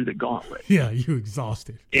just went through the gauntlet. Yeah, you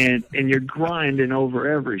exhausted. And you're grinding over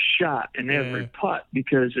every shot and every putt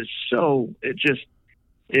because it'll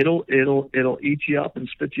eat you up and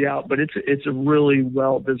spit you out. But it's a really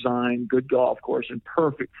well designed, good golf course and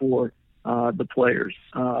perfect for the players.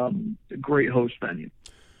 A great host venue.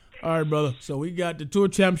 All right, brother. So we got the Tour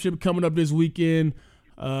Championship coming up this weekend.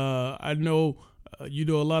 I know you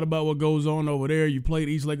know a lot about what goes on over there. You played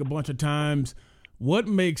East Lake a bunch of times. What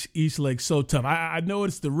makes East Lake so tough? I know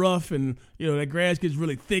it's the rough, and that grass gets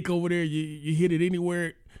really thick over there. You hit it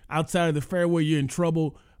anywhere outside of the fairway, you're in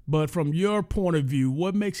trouble. But from your point of view,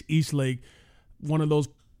 what makes East Lake one of those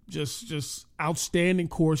just outstanding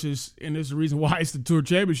courses? And there's the reason why it's the Tour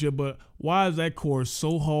Championship. But why is that course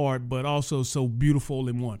so hard, but also so beautiful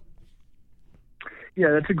in one?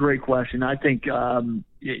 Yeah, that's a great question. I think I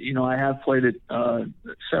have played it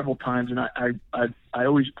several times, and I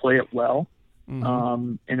always play it well.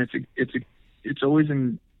 And it's always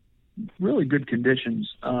in really good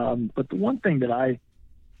conditions. But the one thing that I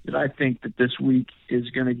think that this week is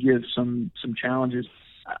going to give some challenges.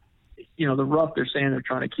 The rough, they're saying they're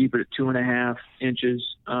trying to keep it at 2.5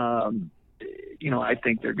 inches. I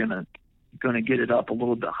think they're going to get it up a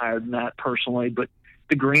little bit higher than that personally. But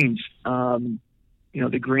the greens,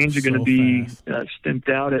 the greens are going to be stimped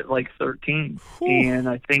out at like 13. Whew. And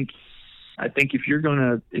I think if you're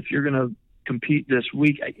going to compete this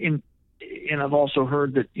week, and I've also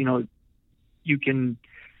heard that you can,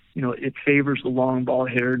 it favors the long ball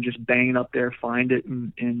hitter, just bang it up there, find it,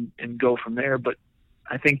 and go from there. But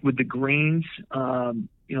I think with the greens,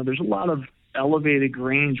 there's a lot of elevated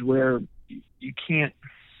greens where you can't.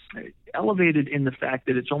 Elevated in the fact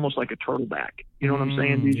that it's almost like a turtleback. You know what I'm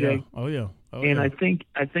saying, DJ? Yeah. Oh yeah. And I think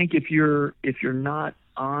if you're not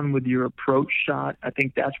on with your approach shot, I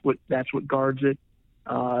think that's what guards it.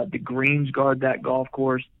 The greens guard that golf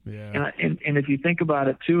course. Yeah. And if you think about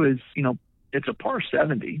it too, is it's a par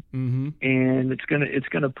 70, and it's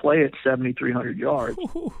gonna play at 7,300 yards.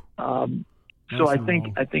 So I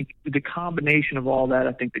think the combination of all that,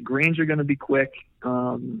 I think the greens are going to be quick,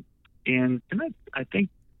 and I think.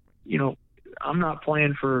 I'm not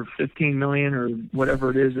playing for $15 million or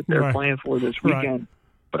whatever it is that they're playing for this weekend. Right.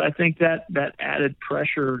 But I think that added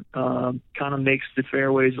pressure kind of makes the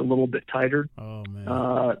fairways a little bit tighter. Oh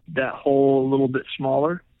man. That hole a little bit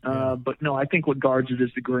smaller. But no, I think what guards it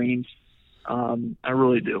is the greens. I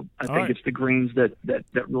really do. I think it's the greens that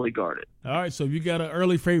really guard it. All right, so you got an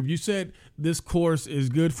early favorite. You said this course is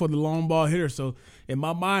good for the long ball hitter. So in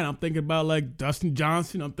my mind, I'm thinking about like Dustin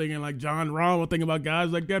Johnson. I'm thinking like John Rahm. I'm thinking about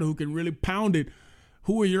guys like that who can really pound it.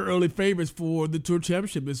 Who are your early favorites for the Tour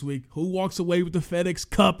Championship this week? Who walks away with the FedEx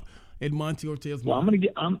Cup in Monty Ortega? Well, I'm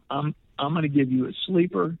gonna give you a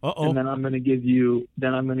sleeper, and then I'm gonna give you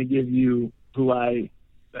who I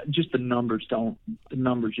just the numbers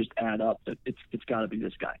just add up. That it's got to be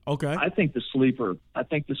this guy. Okay. I think the sleeper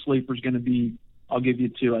is going to be. I'll give you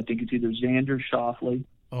two. I think it's either Xander Schauffele.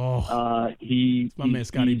 He's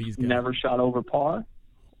never shot over par.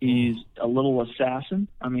 He's a little assassin.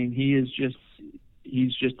 I mean, he's just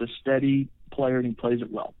a steady player, and he plays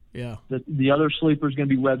it well. Yeah. The other sleeper is going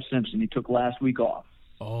to be Webb Simpson. He took last week off.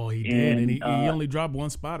 Oh, he did, and he only dropped one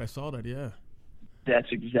spot. I saw that. Yeah.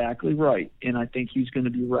 That's exactly right. And I think he's going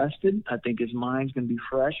to be rested. I think his mind's going to be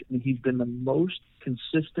fresh. And he's been the most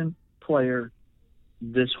consistent player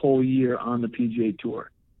this whole year on the PGA Tour.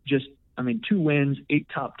 2 wins, 8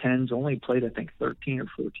 top 10s, only played, I think, 13 or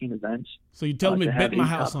 14 events. So you're telling me bet my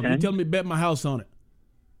house on it. You're telling me bet my house on it.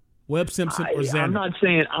 Webb Simpson or Xander? I'm not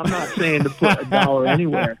saying to put $1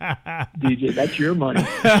 anywhere, DJ. That's your money.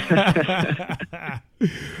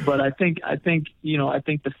 But I think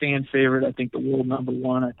the fan favorite. I think the world number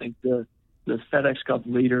one. I think the FedEx Cup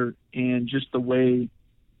leader, and just the way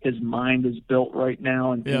his mind is built right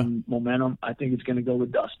now and momentum. I think it's going to go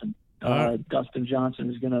with Dustin. Dustin Johnson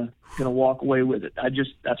is gonna walk away with it.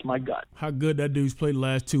 That's my gut. How good that dude's played the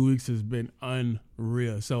last 2 weeks has been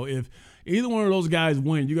unreal. So if either one of those guys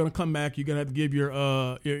win, you're gonna come back. You're gonna have to give your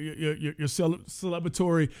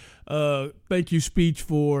celebratory thank you speech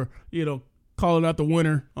for calling out the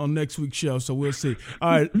winner on next week's show. So we'll see. All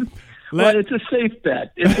right. Well, it's a safe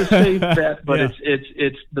bet. But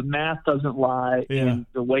it's the math doesn't lie, and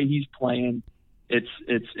the way he's playing. It's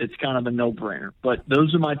kind of a no-brainer. But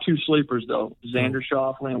those are my two sleepers, though, Xander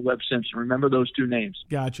Schauffele and Webb Simpson. Remember those two names.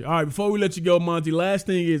 Gotcha. All right, before we let you go, Monty, last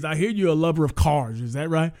thing is I hear you're a lover of cars. Is that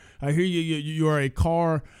right? I hear you are a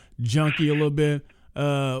car junkie a little bit.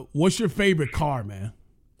 What's your favorite car, man?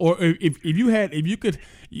 Or if you had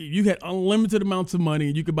unlimited amounts of money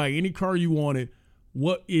and you could buy any car you wanted,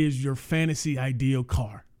 what is your fantasy ideal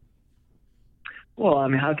car? Well, I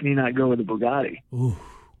mean, how can you not go with a Bugatti? Ooh.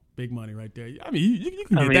 Big money right there. I mean, you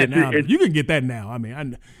can get that now. You can get that now. I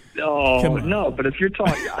mean, no. But if you're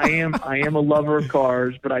talking, I am a lover of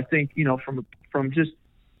cars. But I think from just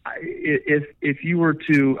if you were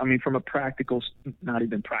to, I mean, from a practical, not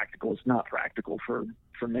even practical. It's not practical for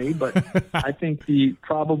me. But I think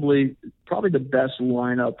probably the best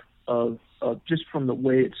lineup of just from the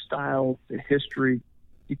way it's styled, the history,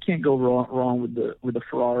 you can't go wrong with the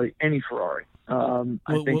Ferrari, any Ferrari. I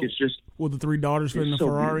think it's just. Will the 3 daughters fit in the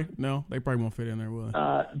Ferrari? Beautiful. No, they probably won't fit in there, will they?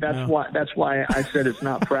 That's why I said it's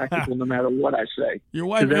not practical, no matter what I say. Your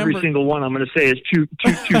wife, because every single one I'm going to say is two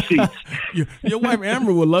seats. Your wife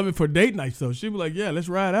Amber would love it for date nights, though. She'd be like, "Yeah, let's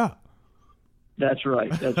ride out." That's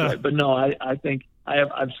right. But no, I think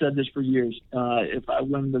I've said this for years. If I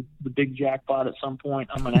win the big jackpot at some point,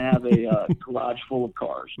 I'm going to have a garage full of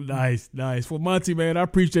cars. Nice. Well, Monty, man, I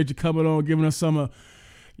appreciate you coming on, giving us some of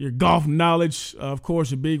your golf knowledge, of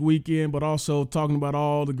course, a big weekend, but also talking about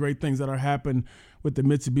all the great things that are happening with the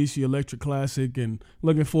Mitsubishi Electric Classic, and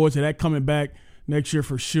looking forward to that coming back next year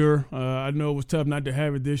for sure. I know it was tough not to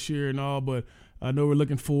have it this year and all, but I know we're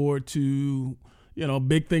looking forward to,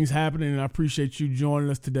 big things happening, and I appreciate you joining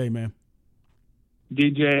us today, man.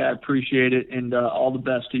 DJ, I appreciate it, and all the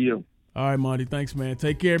best to you. All right, Monty. Thanks, man.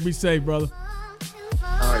 Take care. Be safe, brother.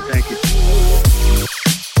 All right, thank you.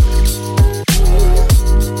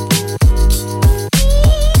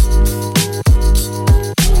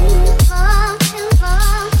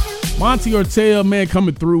 Monty Ortega, man,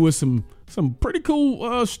 coming through with some pretty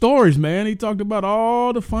cool stories, man. He talked about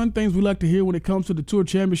all the fun things we like to hear when it comes to the Tour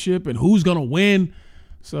Championship and who's going to win.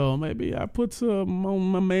 So maybe I put some on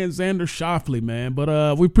my man Xander Schauffele, man.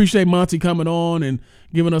 But we appreciate Monty coming on and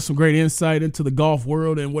giving us some great insight into the golf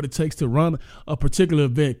world and what it takes to run a particular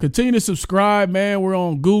event. Continue to subscribe, man. We're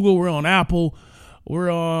on Google. We're on Apple.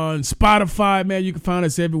 We're on Spotify, man. You can find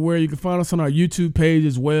us everywhere. You can find us on our YouTube page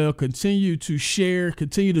as well. Continue to share.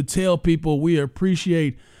 Continue to tell people. We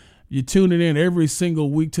appreciate you tuning in every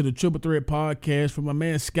single week to the Triple Threat Podcast. From my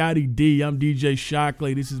man Scotty D, I'm DJ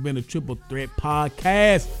Shockley. This has been the Triple Threat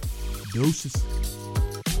Podcast. Deuces.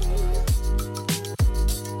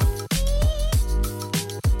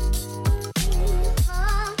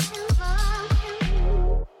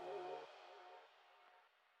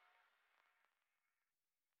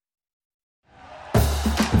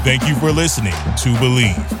 Thank you for listening to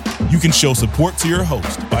Believe. You can show support to your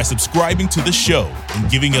host by subscribing to the show and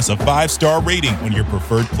giving us a 5-star rating on your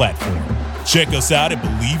preferred platform. Check us out at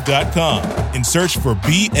Believe.com and search for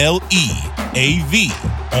BLEAV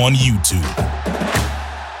on YouTube.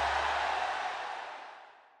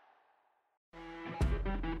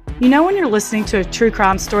 You know when you're listening to a true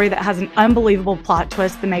crime story that has an unbelievable plot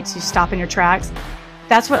twist that makes you stop in your tracks?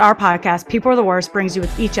 That's what our podcast, People Are the Worst, brings you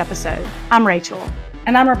with each episode. I'm Rachel.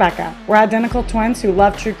 And I'm Rebecca. We're identical twins who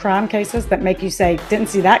love true crime cases that make you say, didn't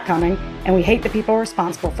see that coming, and we hate the people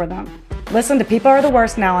responsible for them. Listen to People Are the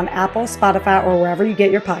Worst now on Apple, Spotify, or wherever you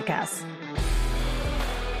get your podcasts.